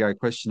second ago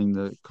questioning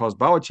the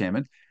COSBOA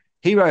chairman,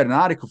 he wrote an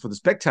article for The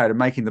Spectator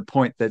making the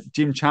point that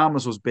Jim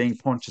Chalmers was being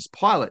Pontius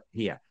Pilate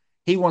here.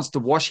 He wants to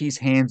wash his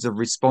hands of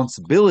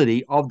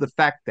responsibility of the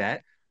fact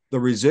that the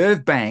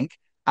Reserve Bank,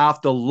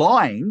 after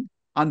lying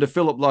under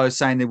Philip Lowe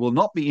saying there will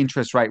not be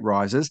interest rate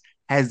rises,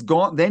 has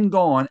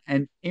gone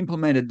and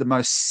implemented the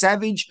most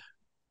savage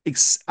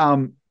interest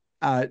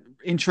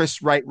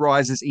rate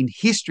rises in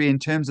history in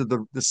terms of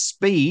the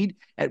speed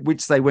at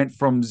which they went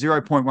from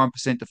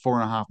 0.1% to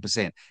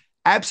 4.5%.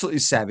 Absolutely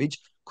savage,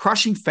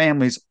 crushing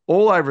families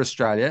all over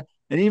Australia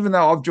And even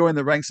though I've joined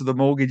the ranks of the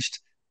mortgaged,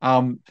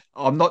 I'm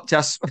not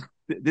just.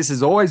 This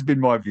has always been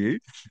my view.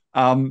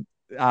 Martin,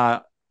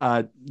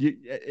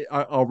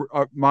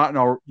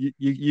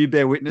 you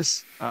bear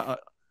witness.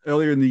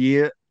 Earlier in the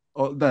year,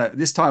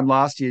 this time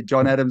last year,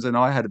 John Adams and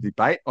I had a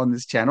debate on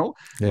this channel,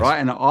 yes. Right?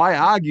 And I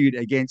argued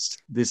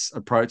against this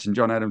approach, and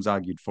John Adams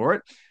argued for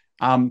it.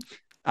 Not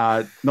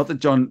that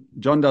John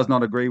does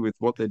not agree with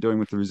what they're doing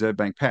with the Reserve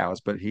Bank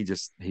powers, but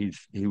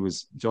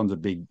John's a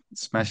big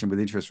smashing with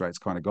interest rates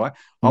kind of guy.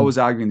 I was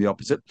arguing the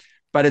opposite,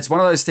 but it's one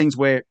of those things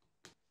where,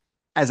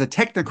 as a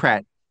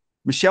technocrat,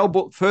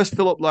 first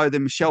Philip Lowe,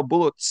 then Michelle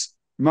Bullock's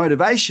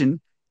motivation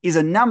is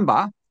a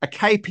number, a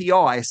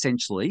KPI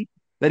essentially,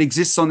 that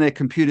exists on their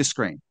computer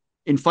screen,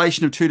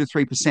 inflation of 2 to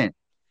 3%.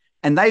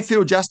 And they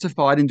feel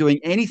justified in doing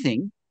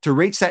anything to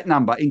reach that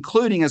number,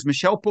 including, as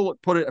Michelle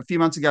Bullock put it a few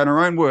months ago in her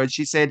own words,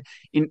 she said,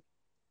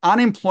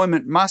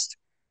 unemployment must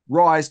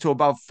rise to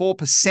above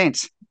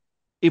 4%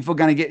 if we're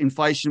going to get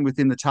inflation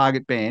within the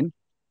target band.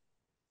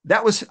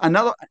 That was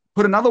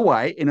put another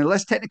way, in a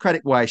less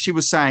technocratic way, she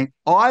was saying,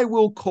 I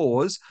will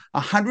cause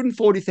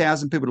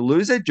 140,000 people to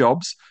lose their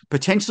jobs,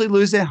 potentially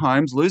lose their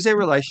homes, lose their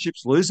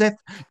relationships, lose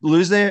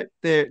their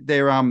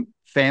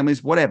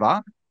families,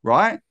 whatever,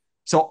 right?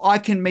 So I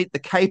can meet the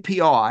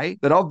KPI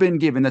that I've been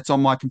given that's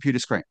on my computer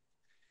screen.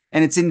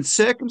 And it's in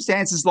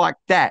circumstances like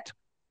that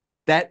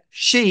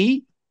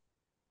she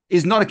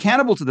is not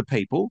accountable to the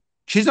people.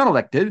 She's not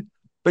elected,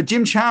 but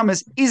Jim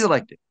Chalmers is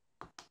elected.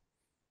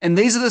 And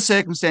these are the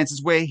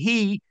circumstances where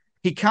he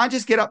can't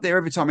just get up there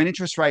every time an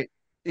interest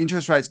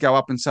rates go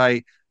up and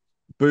say,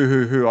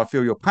 boo-hoo-hoo, I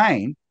feel your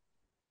pain.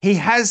 He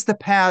has the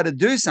power to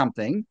do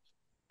something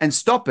and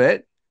stop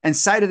it and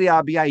say to the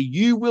RBA,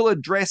 you will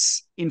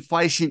address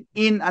inflation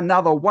in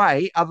another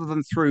way other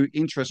than through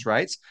interest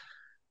rates,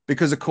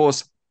 because, of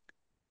course,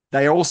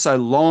 they're also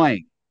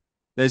lying.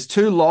 There's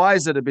two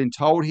lies that have been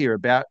told here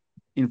about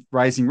in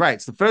raising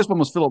rates. The first one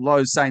was Philip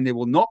Lowe saying there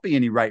will not be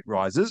any rate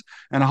rises,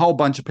 and a whole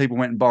bunch of people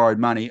went and borrowed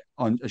money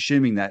on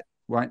assuming that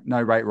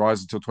no rate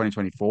rises until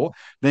 2024.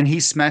 Then he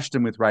smashed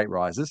them with rate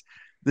rises.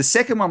 The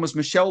second one was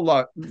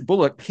Michelle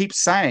Bullock keeps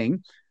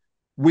saying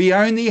we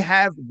only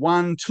have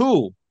one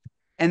tool,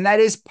 and that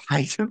is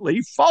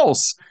patently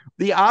false.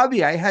 The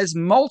RBA has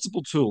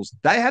multiple tools.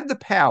 They have the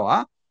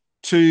power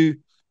to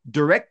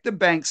direct the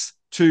banks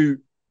to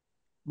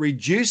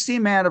reduce the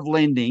amount of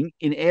lending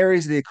in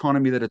areas of the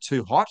economy that are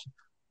too hot,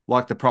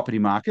 like the property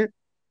market,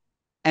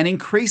 and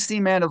increase the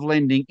amount of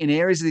lending in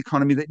areas of the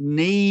economy that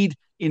need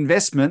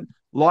investment,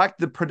 like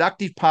the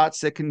productive parts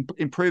that can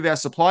improve our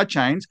supply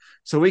chains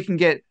so we can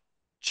get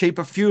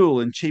cheaper fuel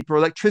and cheaper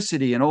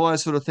electricity and all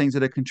those sort of things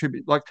that are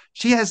contribute. Like,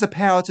 she has the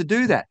power to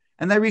do that,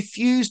 and they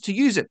refuse to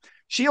use it.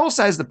 She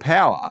also has the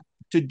power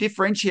to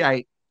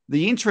differentiate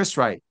the interest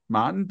rate,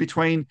 Martin,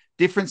 between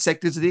different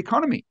sectors of the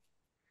economy,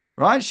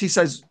 right? She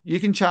says you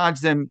can charge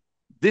them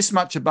this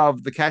much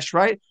above the cash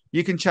rate.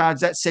 You can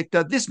charge that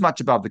sector this much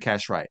above the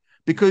cash rate,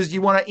 because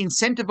you want to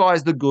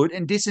incentivize the good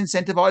and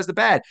disincentivize the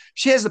bad.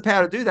 She has the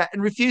power to do that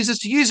and refuses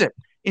to use it.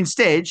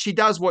 Instead, she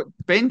does what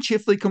Ben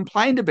Chifley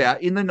complained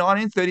about in the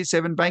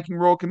 1937 Banking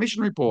Royal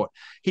Commission report.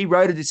 He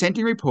wrote a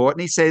dissenting report,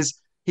 and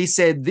he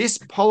said this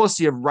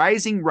policy of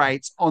raising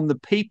rates on the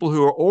people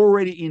who are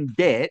already in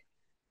debt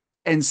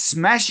and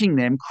smashing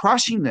them,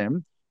 crushing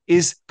them,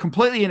 is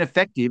completely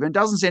ineffective and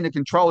doesn't seem to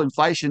control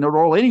inflation at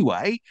all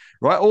anyway,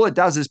 right? All it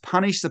does is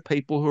punish the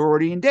people who are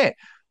already in debt.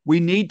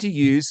 We need to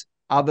use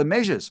other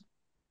measures.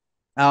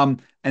 And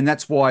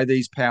that's why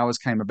these powers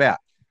came about.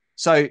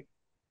 So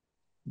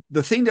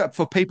the thing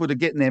for people to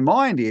get in their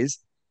mind is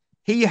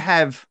you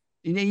can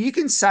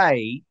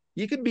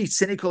be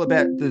cynical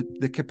about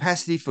the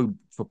capacity for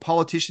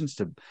politicians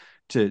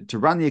to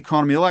run the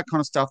economy, all that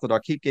kind of stuff that I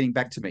keep getting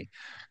back to me.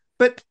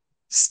 But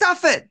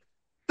stuff it.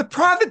 The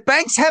private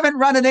banks haven't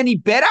run it any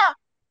better.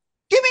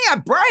 Give me a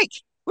break.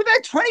 We've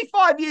had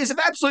 25 years of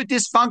absolute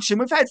dysfunction.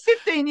 We've had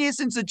 15 years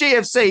since the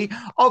GFC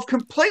of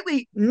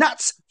completely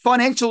nuts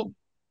financial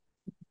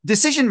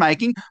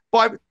decision-making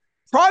by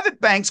private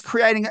banks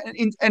creating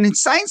an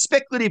insane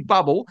speculative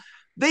bubble.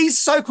 These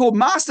so-called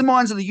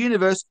masterminds of the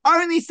universe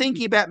only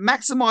thinking about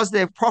maximizing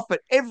their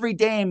profit every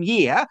damn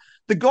year.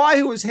 The guy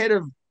who was head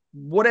of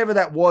whatever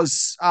that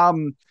was,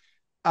 one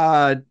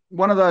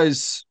of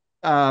those,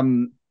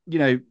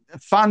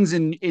 funds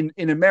in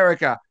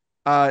America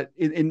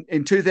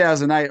in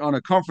 2008 on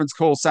a conference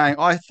call saying,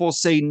 I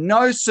foresee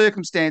no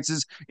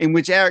circumstances in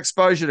which our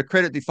exposure to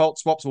credit default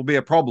swaps will be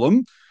a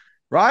problem,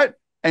 right?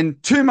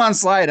 And 2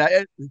 months later,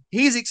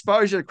 his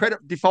exposure to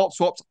credit default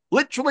swaps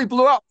literally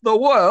blew up the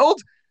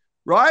world,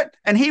 right?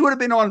 And he would have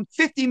been on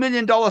 $50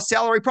 million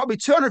salary, probably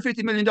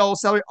 $250 million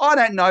salary. I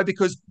don't know,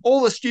 because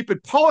all the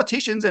stupid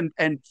politicians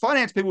and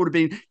finance people would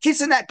have been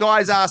kissing that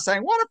guy's ass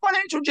saying, what a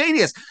financial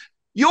genius.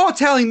 You're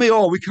telling me,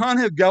 we can't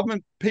have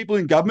people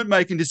in government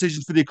making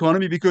decisions for the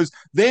economy because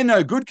they're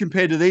no good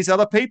compared to these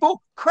other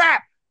people?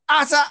 Crap.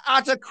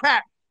 Utter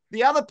crap.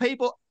 The other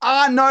people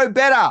are no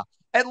better.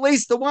 At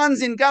least the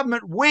ones in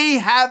government we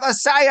have a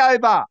say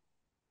over.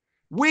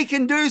 We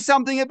can do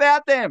something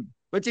about them.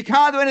 but you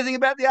can't do anything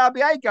about the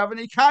RBA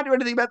governor. You can't do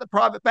anything about the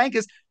private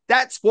bankers.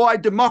 That's why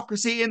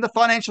democracy in the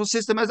financial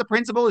system as a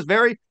principle is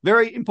very,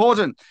 very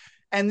important.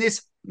 And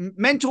this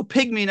mental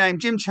pygmy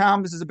named Jim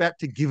Chalmers is about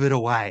to give it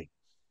away.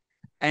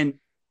 And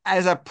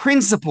as a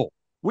principle,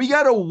 we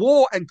go to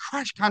war and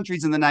crush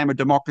countries in the name of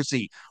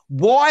democracy.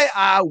 Why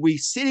are we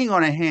sitting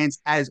on our hands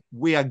as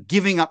we are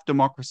giving up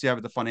democracy over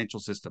the financial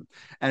system?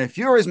 And if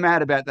you're as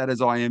mad about that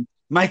as I am,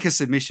 make a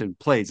submission,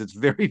 please. It's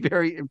very,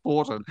 very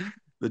important.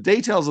 The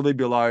details will be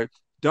below.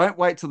 Don't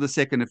wait till the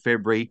 2nd of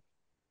February.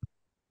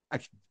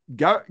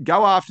 Go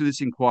after this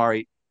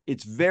inquiry.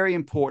 It's very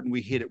important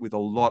we hit it with a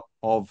lot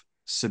of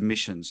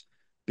submissions,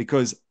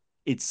 because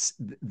it's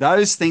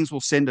those things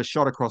will send a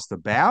shot across the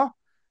bow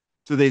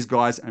to these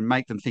guys and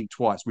make them think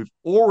twice. We've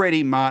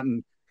already,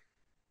 Martin,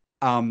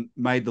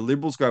 made the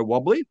Liberals go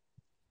wobbly.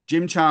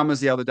 Jim Chalmers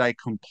the other day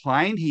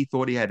complained he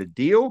thought he had a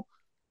deal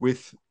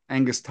with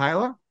Angus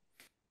Taylor,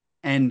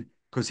 and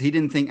because he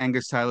didn't think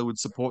Angus Taylor would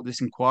support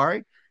this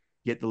inquiry,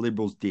 yet the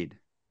Liberals did.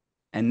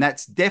 And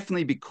that's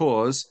definitely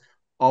because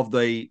of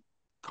the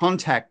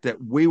contact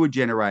that we were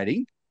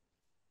generating,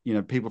 you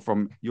know, people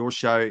from your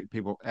show,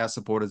 people, our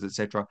supporters,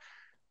 etc.,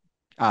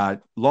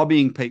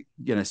 lobbying people,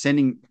 you know,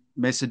 sending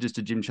messages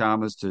to Jim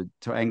Chalmers, to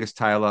Angus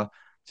Taylor,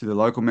 to the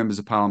local members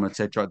of parliament,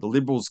 etc. The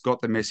Liberals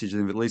got the message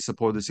and have at least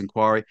supported this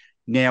inquiry.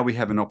 Now we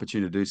have an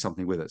opportunity to do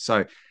something with it.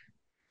 So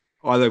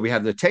either we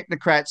have the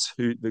technocrats,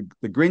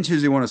 the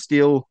Grinches who want to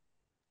steal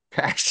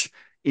cash,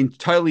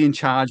 totally in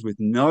charge with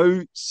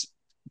no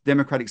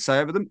democratic say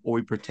over them, or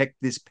we protect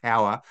this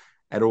power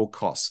at all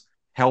costs.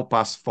 Help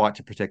us fight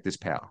to protect this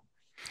power.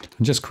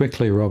 And just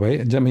quickly,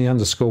 Robbie, let me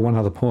underscore one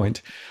other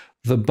point.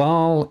 The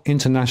Basel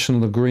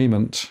International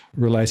Agreement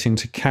relating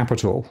to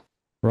capital,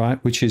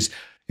 right, which is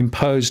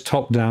imposed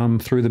top-down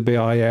through the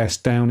BIS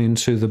down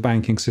into the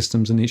banking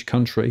systems in each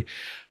country,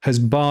 has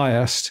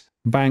biased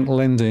bank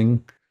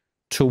lending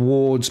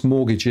towards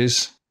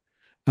mortgages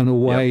and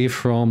away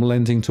from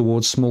lending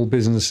towards small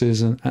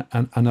businesses and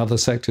other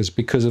sectors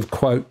because of,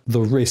 quote, the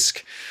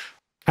risk.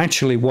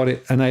 Actually, what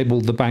it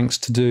enabled the banks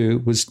to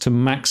do was to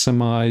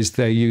maximize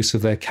their use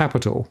of their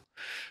capital,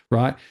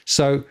 right?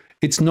 So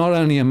it's not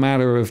only a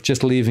matter of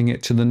just leaving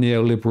it to the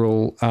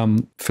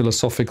neoliberal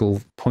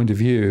philosophical point of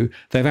view.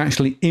 They've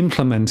actually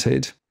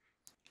implemented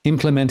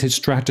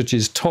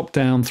strategies top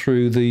down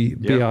through the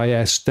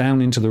BIS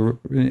down into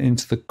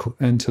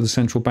the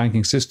central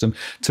banking system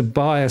to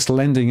bias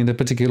lending in a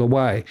particular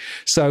way.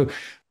 So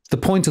the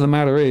point of the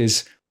matter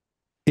is,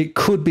 it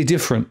could be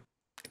different.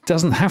 It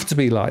doesn't have to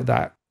be like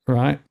that,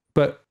 right?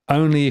 But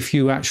only if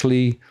you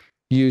actually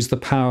use the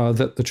power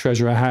that the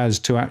Treasurer has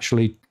to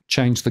actually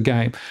change the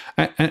game.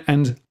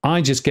 And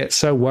I just get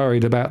so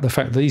worried about the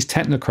fact that these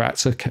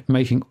technocrats are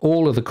making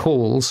all of the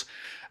calls,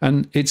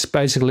 and it's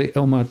basically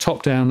on a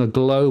top-down, a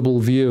global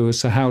view as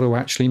to how to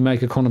actually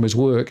make economies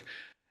work.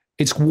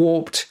 It's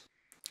warped,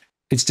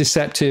 it's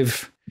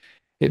deceptive,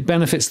 it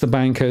benefits the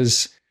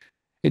bankers,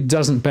 it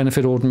doesn't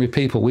benefit ordinary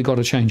people. We've got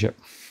to change it.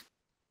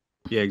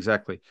 Yeah,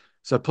 exactly.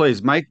 So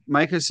please make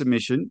a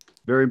submission,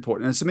 very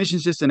important. And a submission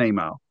is just an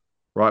email,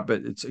 right?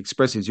 But it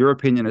expresses your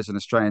opinion as an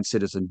Australian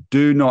citizen.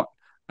 Do not,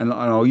 and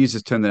I'll use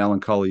this term that Alan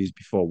Kohler used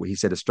before, where he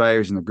said Australia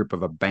is in the grip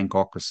of a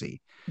bankocracy.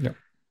 Yeah.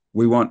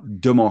 We want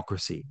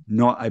democracy,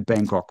 not a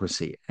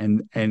bankocracy.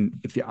 And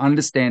if you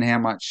understand how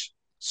much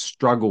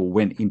struggle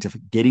went into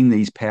getting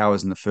these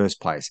powers in the first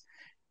place,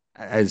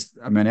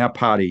 our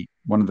party,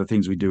 one of the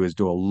things we do is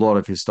do a lot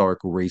of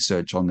historical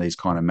research on these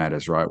kind of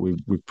matters, right?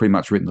 We've pretty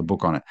much written the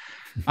book on it.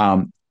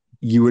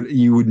 You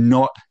would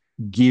not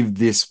give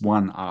this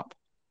one up.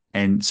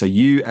 And so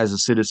you as a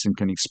citizen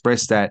can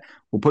express that.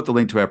 We'll put the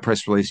link to our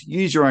press release.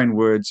 Use your own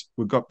words.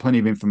 We've got plenty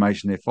of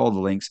information there. Follow the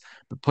links.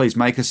 But please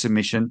make a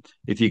submission.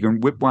 If you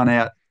can whip one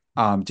out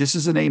just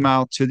as an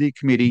email to the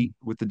committee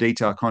with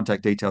the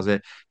contact details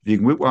there. If you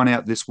can whip one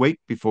out this week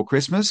before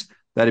Christmas,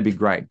 that'd be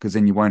great, because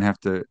then you won't have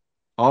to.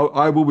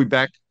 I will be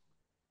back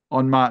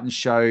on Martin's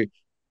show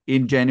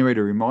in January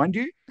to remind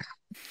you,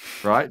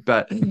 right?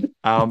 But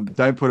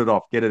don't put it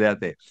off. Get it out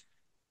there.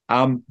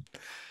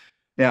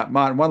 Now,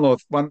 Martin,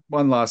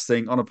 one last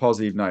thing on a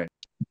positive note.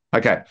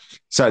 Okay,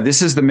 so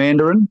this is the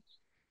Mandarin,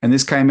 and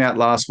this came out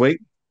last week.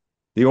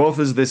 The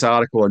authors of this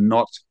article are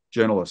not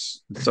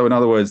journalists. So in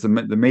other words, the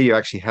media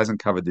actually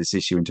hasn't covered this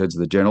issue in terms of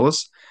the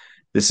journalists.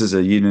 This is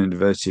a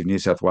University of New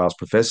South Wales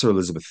professor,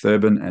 Elizabeth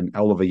Thurbin, and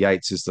Oliver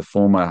Yates is the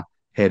former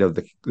head of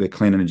the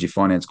Clean Energy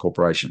Finance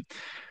Corporation.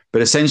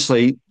 But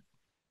essentially,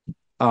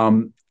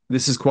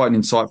 this is quite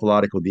an insightful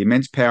article. The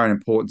immense power and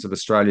importance of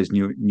Australia's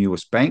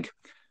newest bank.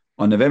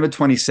 On November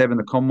 27,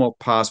 the Commonwealth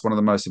passed one of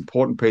the most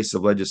important pieces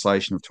of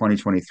legislation of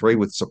 2023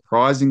 with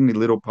surprisingly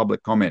little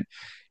public comment.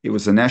 It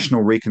was the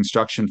National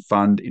Reconstruction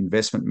Fund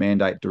Investment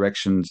Mandate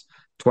Directions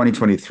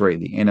 2023,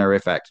 the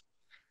NRF Act.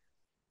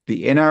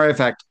 The NRF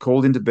Act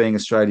called into being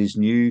Australia's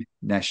new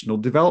National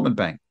Development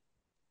Bank.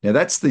 Now,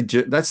 that's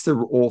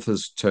the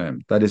author's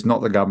term. That is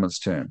not the government's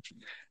term.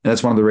 And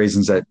that's one of the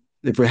reasons that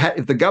if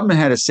the government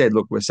had said,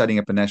 look, we're setting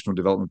up a national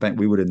development bank,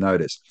 we would have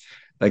noticed.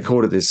 They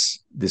called it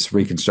this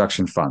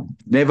reconstruction fund.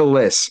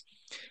 Nevertheless,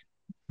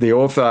 the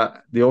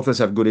authors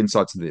have good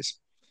insights into this.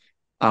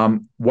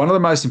 One of the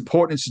most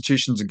important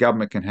institutions a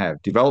government can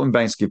have. Development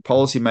banks give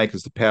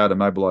policymakers the power to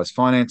mobilise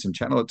finance and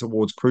channel it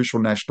towards crucial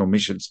national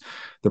missions.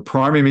 The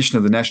primary mission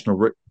of the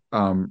National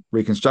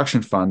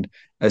Reconstruction Fund,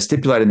 as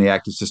stipulated in the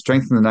Act, is to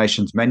strengthen the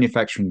nation's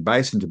manufacturing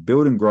base and to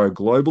build and grow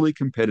globally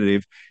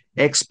competitive,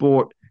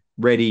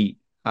 export-ready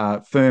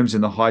firms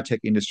in the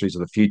high-tech industries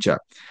of the future.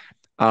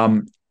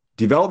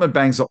 Development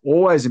banks are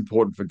always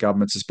important for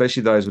governments,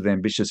 especially those with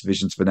ambitious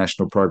visions for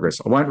national progress.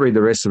 I won't read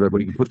the rest of it,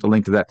 but you can put the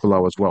link to that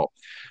below as well.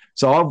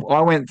 So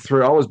I went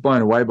through, I was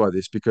blown away by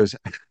this because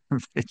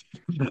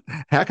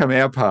how come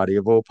our party,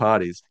 of all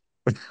parties,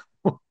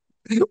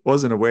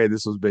 wasn't aware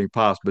this was being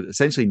passed, but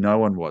essentially no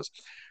one was.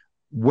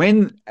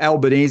 When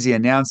Albanese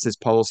announced this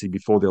policy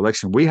before the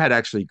election, we had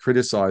actually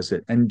criticised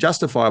it, and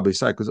justifiably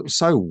so, because it was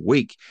so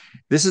weak.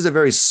 This is a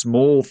very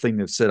small thing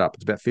they've set up.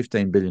 It's about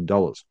 $15 billion.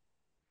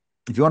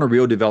 If you want a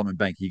real development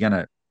bank, you're going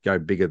to go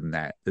bigger than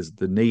that.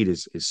 The need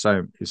is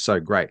so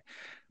great.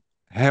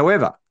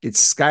 However,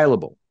 it's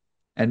scalable.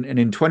 And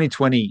in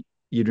 2020,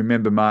 you'd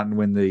remember, Martin,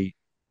 when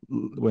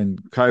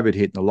COVID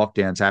hit and the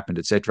lockdowns happened,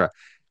 etc.,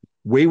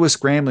 we were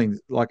scrambling.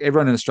 Like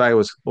everyone in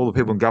Australia all the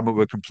people in government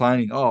were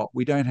complaining, oh,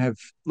 we don't have,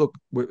 look,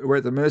 we're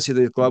at the mercy of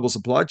the global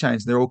supply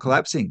chains. And they're all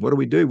collapsing. What do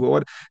we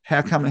do?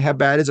 How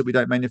bad is it we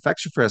don't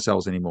manufacture for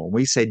ourselves anymore? And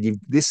we said,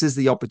 this is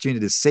the opportunity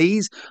to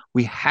seize.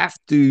 We have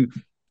to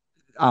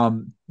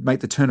make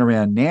the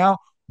turnaround now.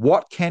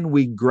 What can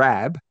we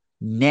grab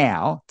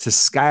now to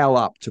scale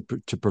up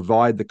to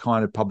provide the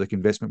kind of public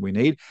investment we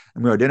need?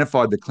 And we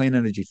identified the Clean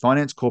Energy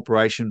Finance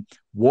Corporation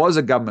was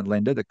a government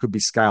lender that could be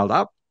scaled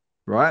up,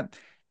 right?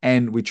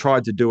 And we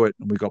tried to do it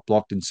and we got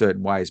blocked in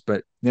certain ways,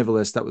 but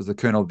nevertheless, that was the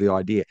kernel of the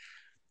idea.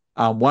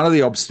 One of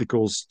the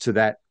obstacles to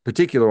that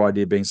particular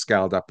idea being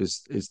scaled up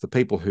is the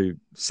people who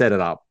set it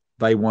up.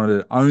 They wanted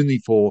it only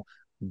for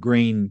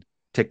green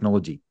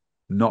technology,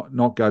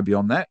 not go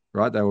beyond that,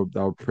 right? They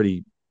were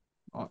pretty,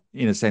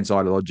 in a sense,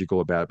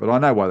 ideological about it, but I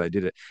know why they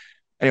did it.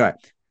 Anyway,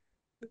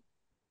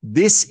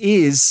 this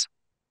is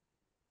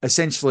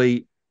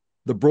essentially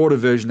the broader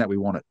version that we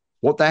wanted.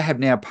 What they have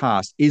now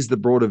passed is the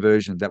broader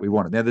version that we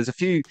wanted. Now, there's a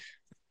few,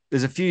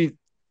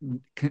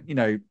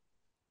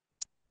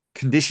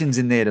 conditions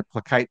in there to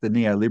placate the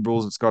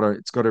neoliberals. It's got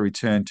to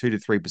return 2 to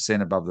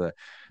 3% above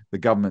the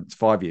government's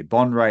 5-year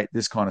bond rate.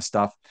 This kind of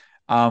stuff.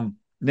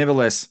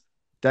 Nevertheless,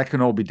 that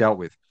can all be dealt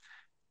with.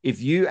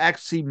 If you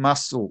actually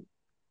muscle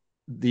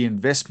the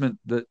investment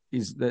that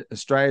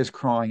Australia is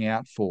crying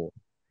out for,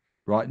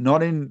 right?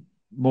 Not in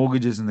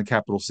mortgages in the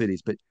capital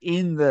cities, but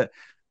in the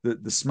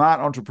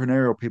smart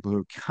entrepreneurial people who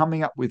are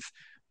coming up with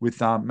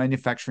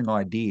manufacturing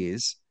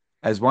ideas.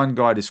 As one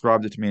guy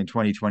described it to me in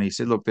 2020, he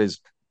said, look, there's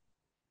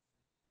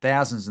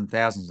thousands and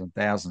thousands and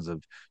thousands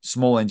of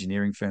small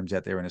engineering firms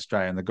out there in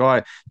Australia. And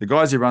the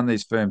guys who run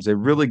these firms, they're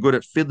really good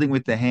at fiddling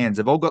with their hands.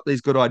 They've all got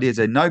these good ideas.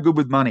 They're no good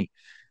with money,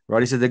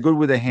 right? He said they're good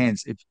with their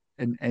hands.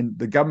 And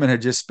the government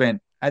had just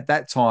spent, at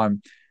that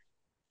time,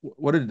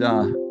 what did,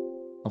 I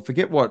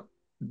forget what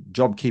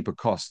JobKeeper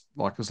cost.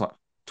 Like, it was like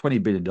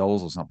 $20 billion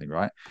or something,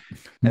 right?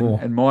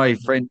 And my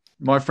friend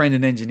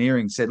in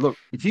engineering said, look,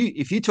 if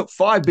you took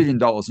 $5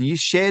 billion and you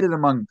shared it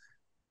among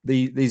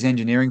these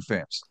engineering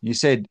firms, you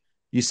said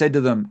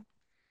to them,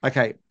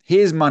 okay,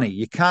 here's money.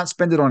 You can't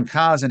spend it on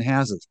cars and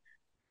houses,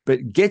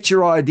 but get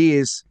your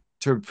ideas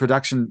to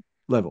production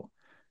level.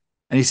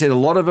 And he said a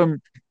lot of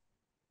them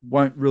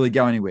won't really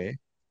go anywhere,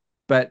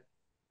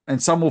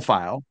 and some will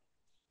fail.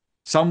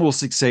 Some will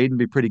succeed and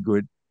be pretty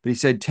good. But he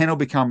said 10 will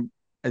become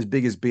as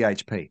big as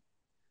BHP.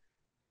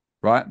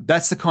 Right?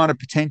 That's the kind of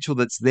potential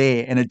that's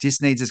there, and it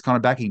just needs this kind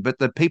of backing. But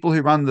the people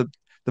who run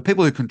the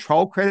people who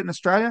control credit in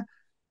Australia,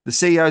 the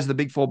CEOs of the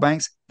big four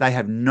banks, they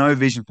have no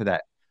vision for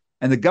that.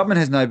 And the government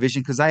has no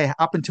vision because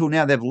up until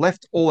now, they've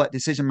left all that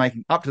decision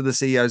making up to the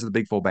CEOs of the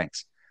big four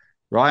banks,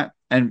 right?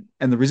 And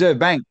the Reserve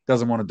Bank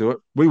doesn't want to do it.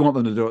 We want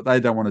them to do it. They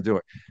don't want to do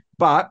it.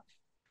 But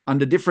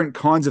under different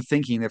kinds of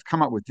thinking, they've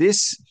come up with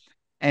this.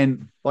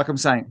 And like I'm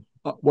saying,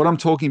 what I'm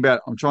talking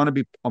about,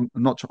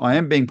 I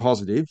am being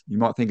positive. You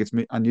might think it's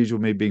unusual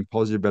me being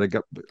positive about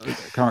a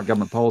current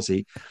government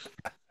policy.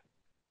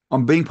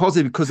 I'm being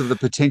positive because of the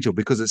potential,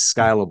 because it's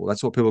scalable.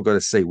 That's what people have got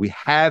to see. We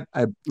have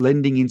a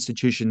lending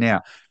institution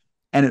now.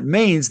 And it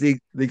means the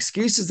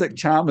excuses that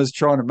Chalmers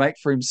trying to make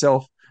for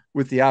himself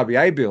with the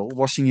RBA bill,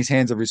 washing his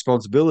hands of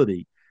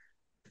responsibility.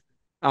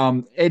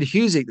 Ed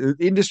Husick, the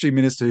industry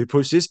minister who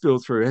pushed this bill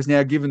through, has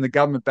now given the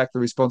government back the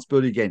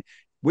responsibility again.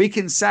 We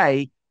can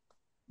say,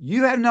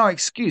 you have no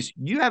excuse.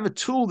 You have a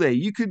tool there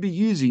you could be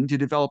using to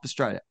develop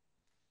Australia,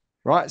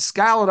 right?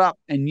 Scale it up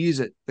and use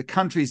it. The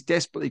country is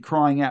desperately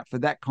crying out for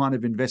that kind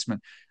of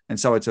investment. And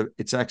so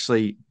it's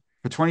actually,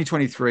 for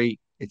 2023,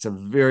 it's a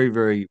very,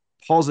 very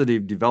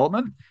positive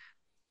development.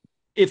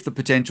 If the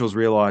potential is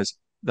realised,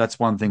 that's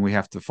one thing we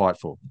have to fight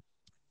for.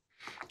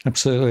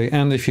 Absolutely.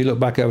 And if you look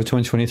back over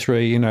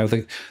 2023,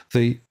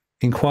 the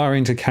inquiry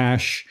into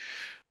cash,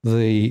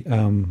 the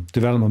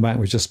development bank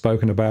we've just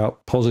spoken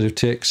about, positive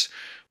ticks,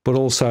 but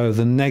also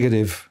the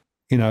negative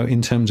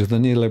in terms of the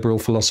neoliberal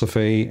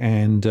philosophy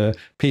and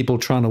people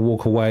trying to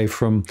walk away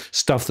from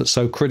stuff that's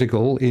so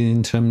critical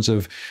in terms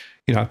of,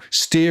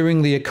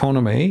 steering the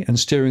economy and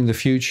steering the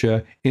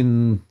future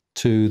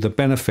into the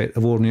benefit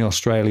of ordinary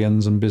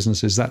Australians and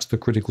businesses. That's the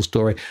critical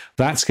story.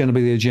 That's going to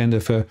be the agenda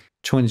for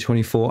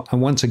 2024.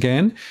 And once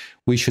again,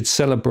 we should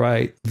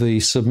celebrate the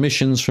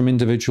submissions from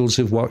individuals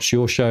who've watched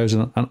your shows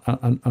and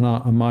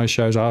my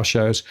shows, our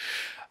shows.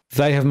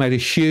 They have made a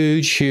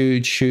huge,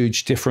 huge,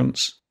 huge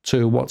difference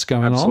to what's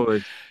going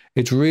on.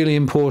 It's really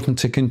important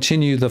to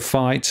continue the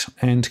fight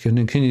and to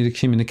continue the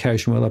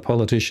communication with our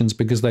politicians,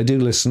 because they do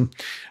listen.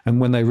 And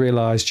when they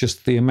realise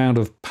just the amount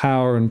of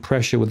power and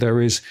pressure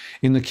there is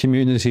in the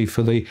community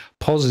for the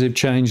positive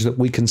change that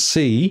we can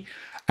see,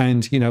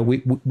 and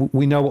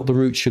we know what the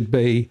route should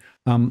be.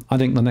 I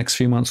think the next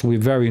few months will be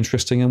very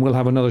interesting, and we'll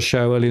have another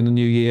show early in the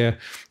new year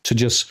to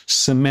just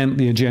cement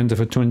the agenda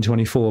for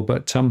 2024.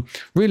 But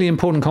really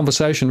important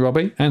conversation,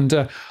 Robbie.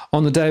 And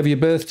on the day of your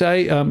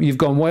birthday, you've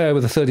gone way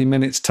over the 30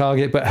 minutes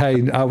target, but hey,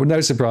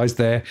 no surprise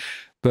there.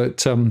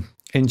 But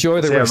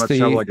enjoy the rest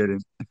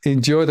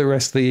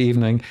of the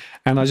evening.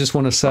 And I just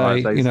want to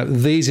say,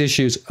 these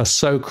issues are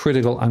so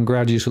critical and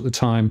glad you took the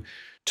time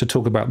to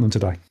talk about them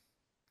today.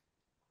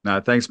 No,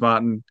 thanks,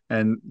 Martin,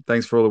 and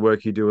thanks for all the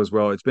work you do as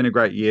well. It's been a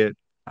great year.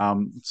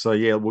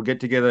 We'll get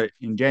together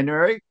in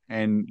January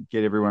and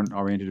get everyone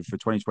oriented for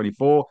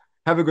 2024.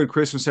 Have a good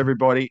Christmas,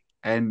 everybody,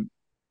 and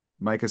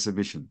make a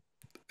submission.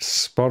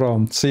 Spot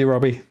on. See you,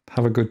 Robbie.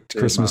 Have a good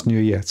Christmas, Martin. New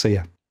Year. See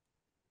ya.